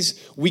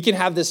babies, we can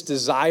have this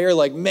desire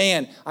like,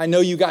 man, I know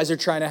you guys are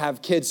trying to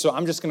have kids, so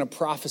I'm just going to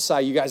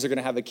prophesy you guys are going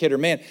to have a kid. Or,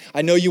 man,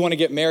 I know you want to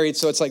get married,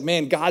 so it's like,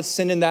 man, God's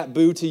sending that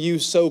boo to you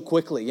so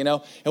quickly, you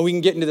know? And we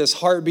can get into this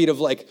heartbeat of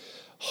like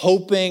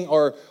hoping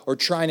or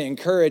trying to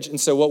encourage. And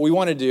so what we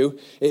want to do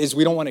is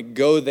we don't want to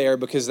go there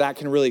because that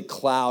can really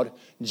cloud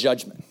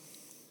judgment.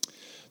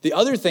 The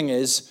other thing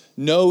is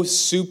no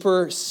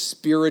super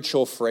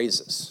spiritual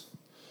phrases.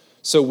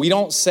 So we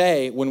don't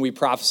say when we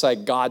prophesy,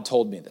 God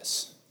told me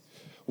this.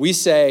 We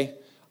say,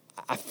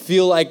 I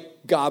feel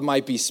like God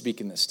might be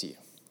speaking this to you.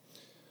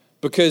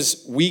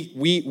 Because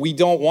we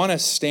don't want to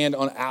stand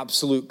on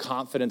absolute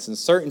confidence and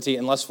certainty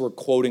unless we're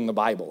quoting the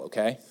Bible,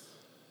 okay?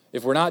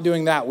 If we're not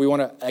doing that, we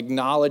want to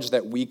acknowledge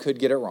that we could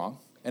get it wrong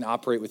and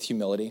operate with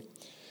humility.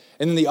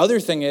 And then the other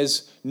thing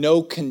is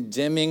no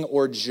condemning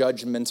or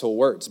judgmental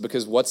words,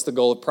 because what's the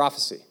goal of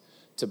prophecy?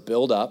 To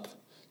build up,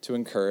 to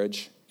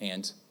encourage,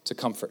 and to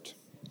comfort.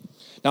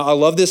 Now, I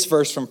love this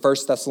verse from 1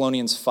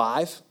 Thessalonians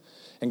 5.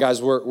 And guys,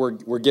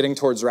 we're getting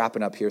towards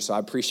wrapping up here, so I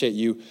appreciate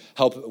you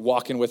help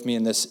walking with me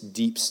in this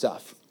deep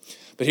stuff.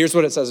 But here's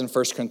what it says in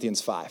 1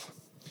 Corinthians 5.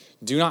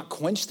 Do not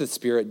quench the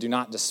spirit, do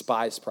not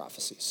despise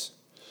prophecies,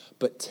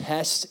 but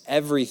test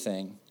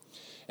everything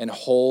and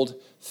hold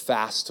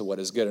fast to what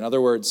is good. In other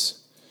words,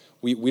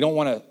 we don't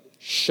want to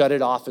shut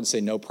it off and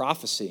say no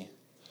prophecy,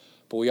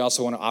 but we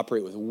also want to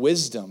operate with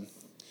wisdom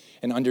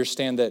and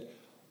understand that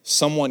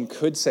someone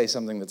could say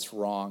something that's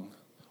wrong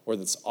or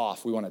that's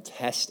off. We want to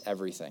test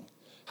everything.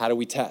 How do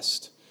we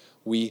test?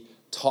 We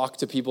talk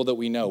to people that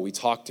we know. We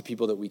talk to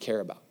people that we care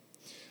about.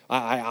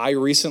 I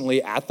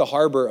recently, at the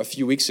harbor a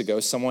few weeks ago,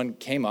 someone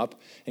came up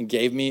and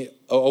gave me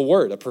a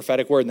word, a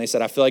prophetic word, and they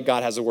said, I feel like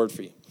God has a word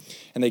for you.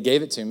 And they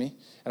gave it to me,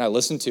 and I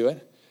listened to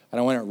it,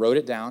 and I went and wrote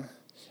it down,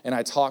 and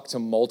I talked to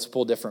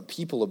multiple different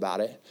people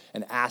about it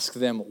and asked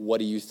them, what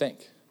do you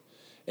think?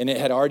 And it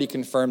had already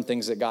confirmed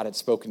things that God had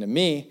spoken to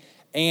me,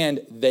 and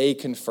they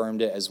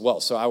confirmed it as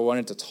well. So I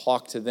wanted to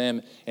talk to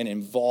them and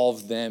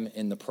involve them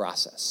in the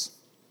process.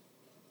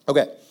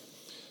 Okay,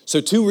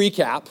 so to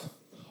recap,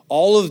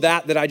 all of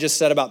that I just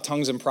said about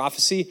tongues and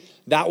prophecy,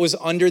 that was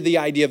under the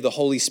idea of the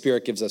Holy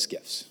Spirit gives us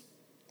gifts.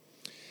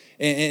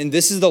 And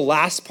this is the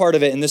last part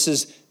of it, and this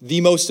is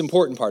the most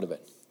important part of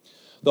it.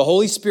 The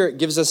Holy Spirit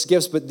gives us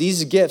gifts, but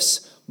these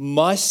gifts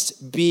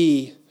must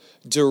be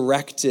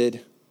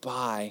directed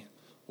by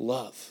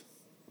love.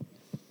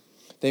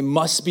 They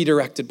must be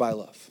directed by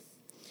love.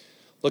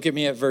 Look at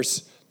me at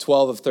verse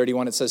 12 of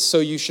 31. It says, so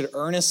you should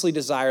earnestly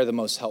desire the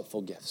most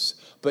helpful gifts.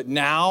 But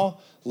now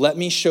let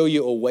me show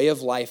you a way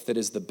of life that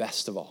is the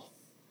best of all.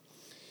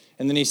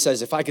 And then he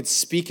says, if I could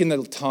speak in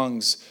the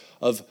tongues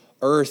of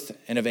earth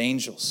and of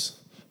angels,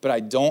 but I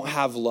don't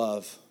have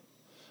love,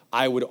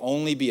 I would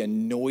only be a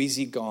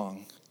noisy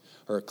gong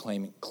or a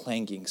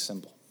clanging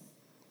cymbal.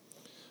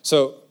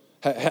 So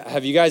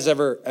have you guys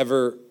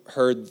ever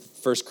heard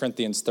 1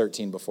 Corinthians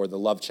 13 before, the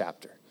love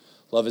chapter?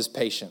 Love is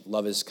patient,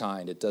 love is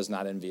kind, it does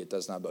not envy, it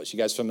does not boast. You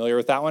guys familiar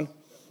with that one?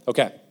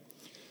 Okay.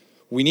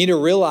 We need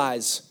to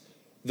realize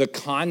the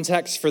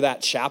context for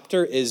that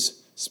chapter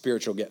is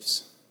spiritual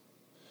gifts.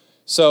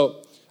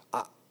 So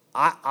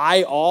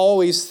I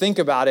always think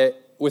about it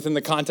within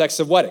the context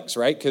of weddings,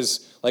 right?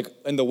 Because like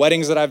in the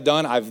weddings that I've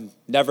done, I've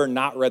never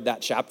not read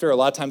that chapter. A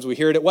lot of times we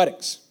hear it at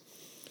weddings.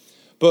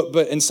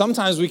 And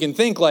sometimes we can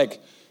think like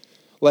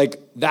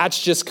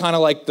that's just kind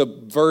of like the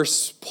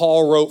verse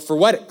Paul wrote for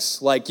weddings.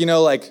 Like, you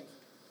know, like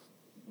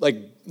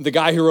the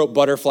guy who wrote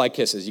Butterfly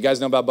Kisses. You guys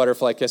know about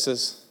Butterfly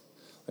Kisses?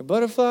 Like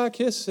butterfly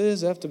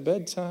kisses after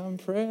bedtime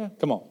prayer.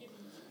 Come on.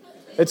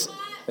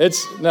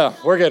 No,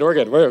 we're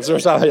good. We're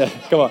solid. Yeah,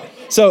 come on.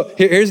 So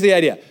here's the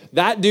idea.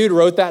 That dude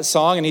wrote that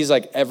song, and he's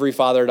like, every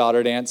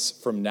father-daughter dance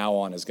from now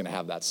on is going to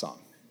have that song,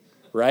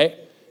 right?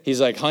 He's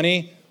like,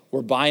 honey,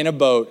 we're buying a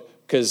boat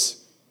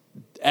because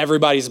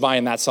everybody's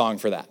buying that song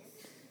for that.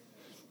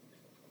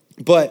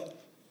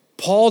 But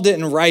Paul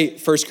didn't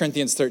write 1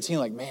 Corinthians 13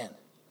 like, man,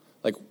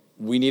 like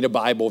we need a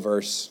Bible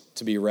verse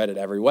to be read at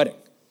every wedding.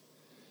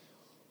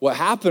 What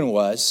happened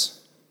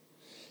was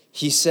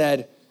he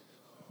said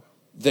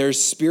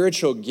there's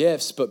spiritual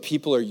gifts, but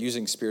people are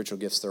using spiritual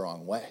gifts the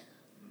wrong way.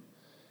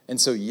 And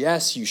so,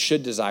 yes, you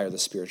should desire the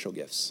spiritual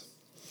gifts.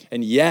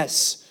 And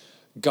yes,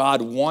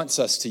 God wants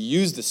us to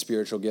use the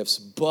spiritual gifts,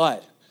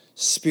 but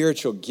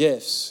spiritual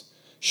gifts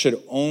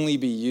should only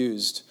be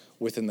used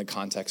within the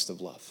context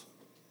of love.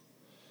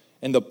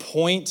 And the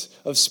point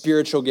of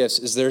spiritual gifts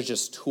is they're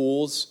just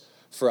tools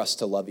for us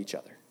to love each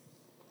other.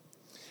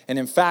 And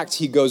in fact,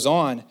 he goes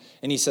on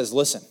and he says,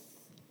 listen,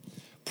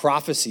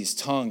 prophecies,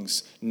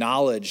 tongues,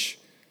 knowledge,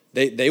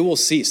 they will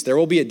cease. There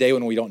will be a day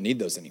when we don't need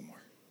those anymore.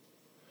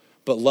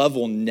 But love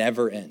will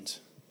never end.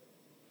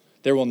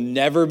 There will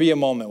never be a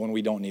moment when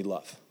we don't need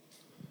love.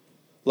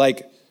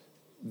 Like,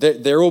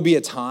 there will be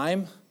a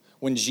time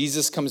when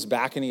Jesus comes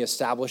back and he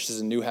establishes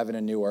a new heaven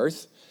and new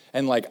earth,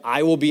 and like,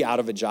 I will be out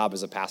of a job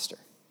as a pastor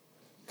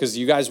because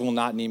you guys will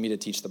not need me to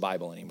teach the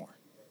Bible anymore.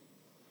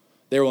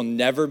 There will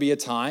never be a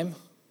time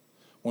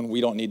when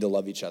we don't need to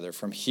love each other.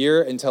 From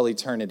here until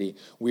eternity,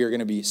 we are going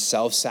to be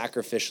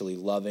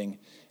self-sacrificially loving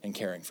and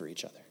caring for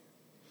each other.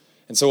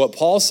 And so what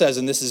Paul says,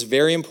 and this is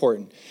very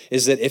important,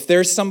 is that if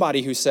there's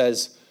somebody who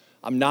says,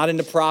 I'm not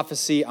into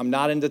prophecy, I'm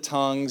not into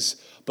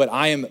tongues, but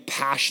I am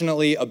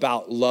passionately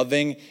about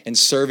loving and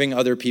serving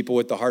other people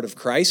with the heart of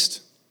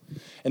Christ,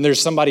 and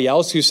there's somebody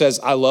else who says,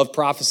 I love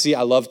prophecy,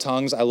 I love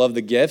tongues, I love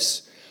the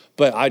gifts,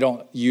 but I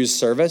don't use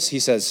service, he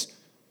says,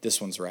 this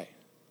one's right.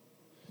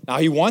 Now,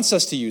 he wants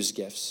us to use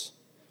gifts,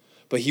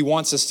 but he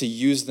wants us to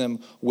use them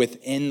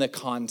within the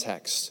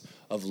context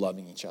of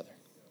loving each other.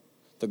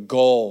 The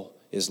goal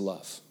is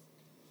love.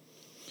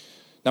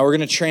 Now, we're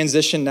going to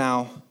transition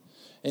now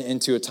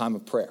into a time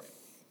of prayer.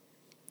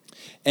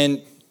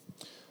 And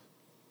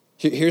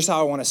here's how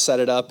I want to set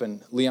it up.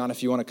 And Leon,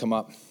 if you want to come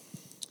up.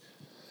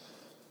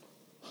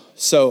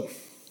 So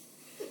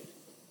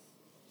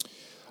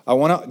I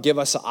want to give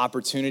us an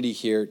opportunity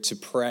here to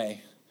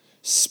pray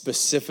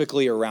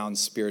specifically around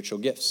spiritual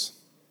gifts.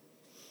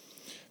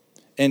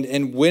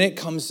 And when it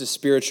comes to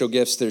spiritual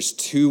gifts, there's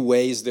two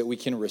ways that we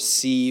can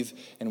receive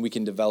and we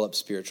can develop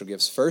spiritual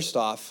gifts. First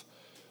off,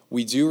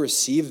 we do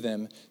receive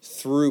them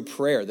through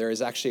prayer. There is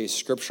actually a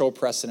scriptural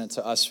precedent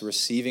to us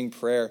receiving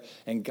prayer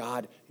and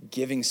God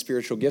giving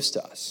spiritual gifts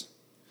to us.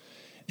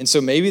 And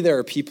so maybe there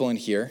are people in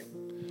here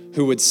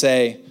who would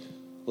say,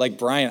 like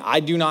Brian,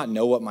 I do not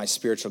know what my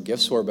spiritual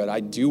gifts were, but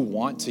I do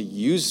want to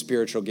use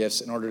spiritual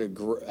gifts in order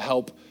to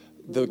help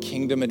the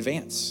kingdom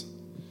advance.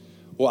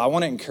 Well, I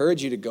want to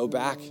encourage you to go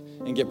back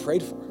and get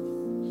prayed for.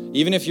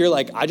 Even if you're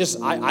like, I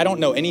don't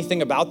know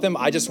anything about them,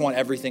 I just want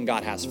everything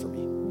God has for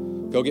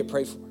me. Go get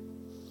prayed for.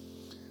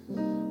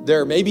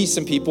 There may be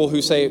some people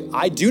who say,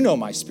 I do know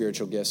my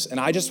spiritual gifts, and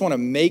I just want to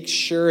make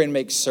sure and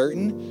make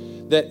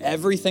certain that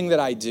everything that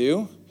I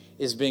do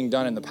is being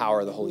done in the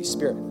power of the Holy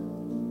Spirit.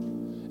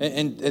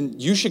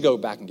 And you should go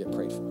back and get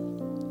prayed for.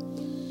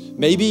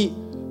 Maybe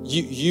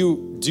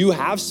you do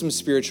have some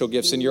spiritual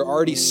gifts, and you're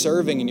already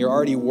serving, and you're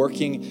already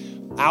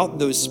working out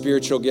those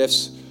spiritual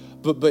gifts,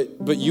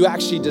 but you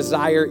actually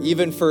desire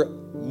even for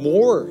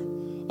more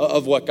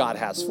of what God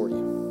has for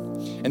you.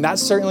 And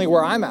that's certainly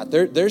where I'm at.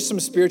 There's some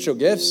spiritual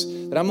gifts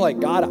that I'm like,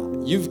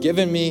 God, you've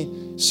given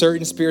me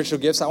certain spiritual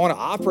gifts. I want to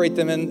operate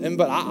them in,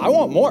 but I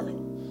want more.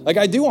 Like,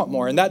 I do want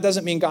more. And that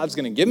doesn't mean God's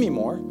going to give me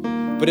more,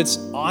 but it's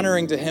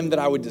honoring to him that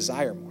I would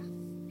desire more.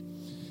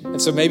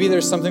 And so maybe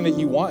there's something that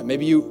you want.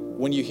 Maybe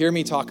when you hear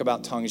me talk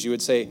about tongues, you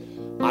would say,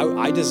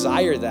 I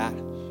desire that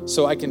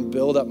so I can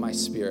build up my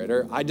spirit,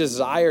 or I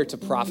desire to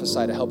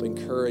prophesy to help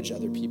encourage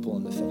other people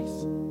in the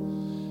faith.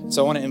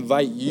 So I want to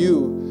invite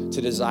you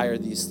to desire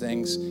these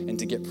things and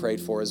to get prayed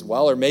for as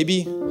well. Or maybe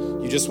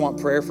you just want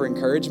prayer for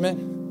encouragement.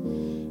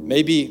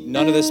 Maybe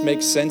none of this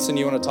makes sense and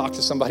you want to talk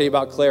to somebody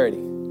about clarity.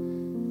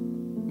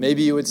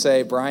 Maybe you would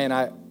say, Brian,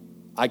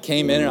 I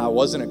came in and I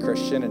wasn't a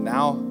Christian, and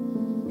now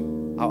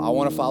I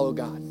want to follow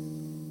God.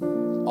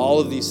 All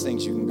of these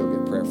things you can go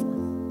get prayer for.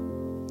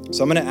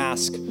 So I'm going to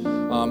ask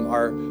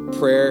our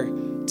prayer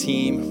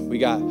team. We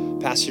got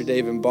Pastor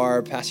Dave and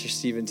Barb, Pastor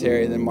Steve and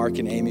Terry, and then Mark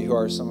and Amy, who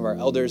are some of our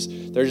elders.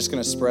 They're just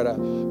going to spread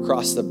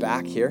across the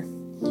back here,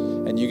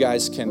 and you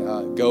guys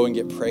can go and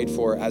get prayed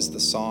for as the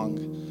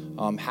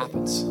song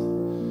happens.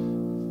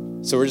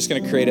 So we're just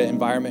going to create an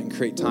environment and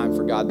create time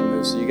for God to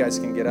move, so you guys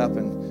can get up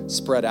and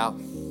spread out.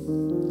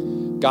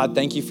 God,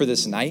 thank you for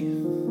this night.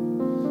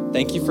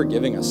 Thank you for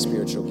giving us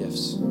spiritual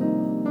gifts.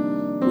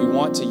 We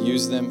want to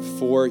use them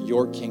for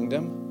your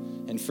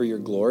kingdom and for your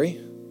glory.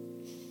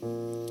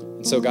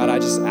 And so, God, I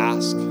just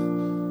ask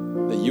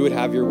that you would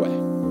have your way.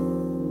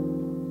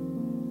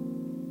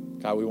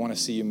 God, we want to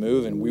see you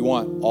move, and we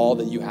want all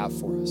that you have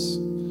for us.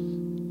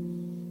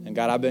 And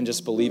God, I've been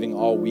just believing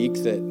all week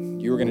that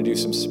you were going to do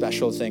some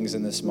special things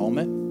in this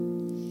moment.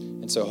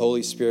 And so,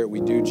 Holy Spirit,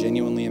 we do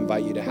genuinely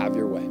invite you to have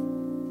your way.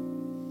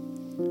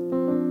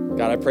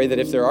 God, I pray that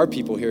if there are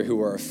people here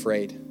who are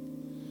afraid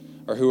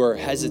or who are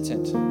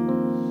hesitant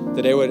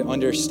that they would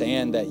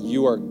understand that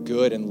you are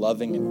good and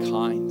loving and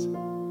kind.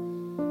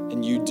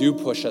 And you do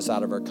push us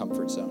out of our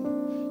comfort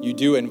zone. You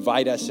do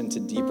invite us into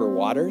deeper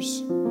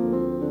waters,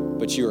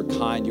 but you are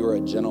kind, you are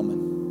a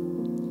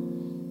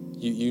gentleman.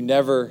 You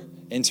never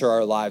enter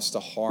our lives to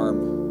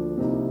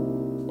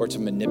harm or to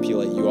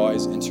manipulate. You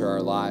always enter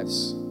our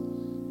lives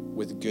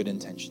with good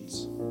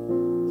intentions.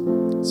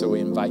 So we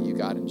invite you,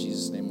 God, in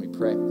Jesus' name we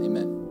pray.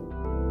 Amen.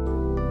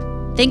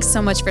 Thanks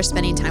so much for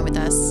spending time with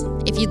us.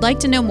 If you'd like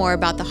to know more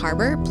about The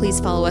Harbor, please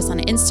follow us on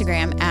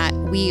Instagram at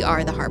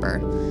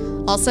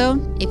WeAreTheHarbor. Also,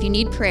 if you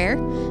need prayer,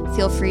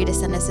 feel free to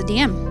send us a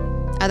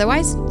DM.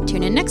 Otherwise,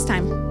 tune in next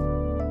time.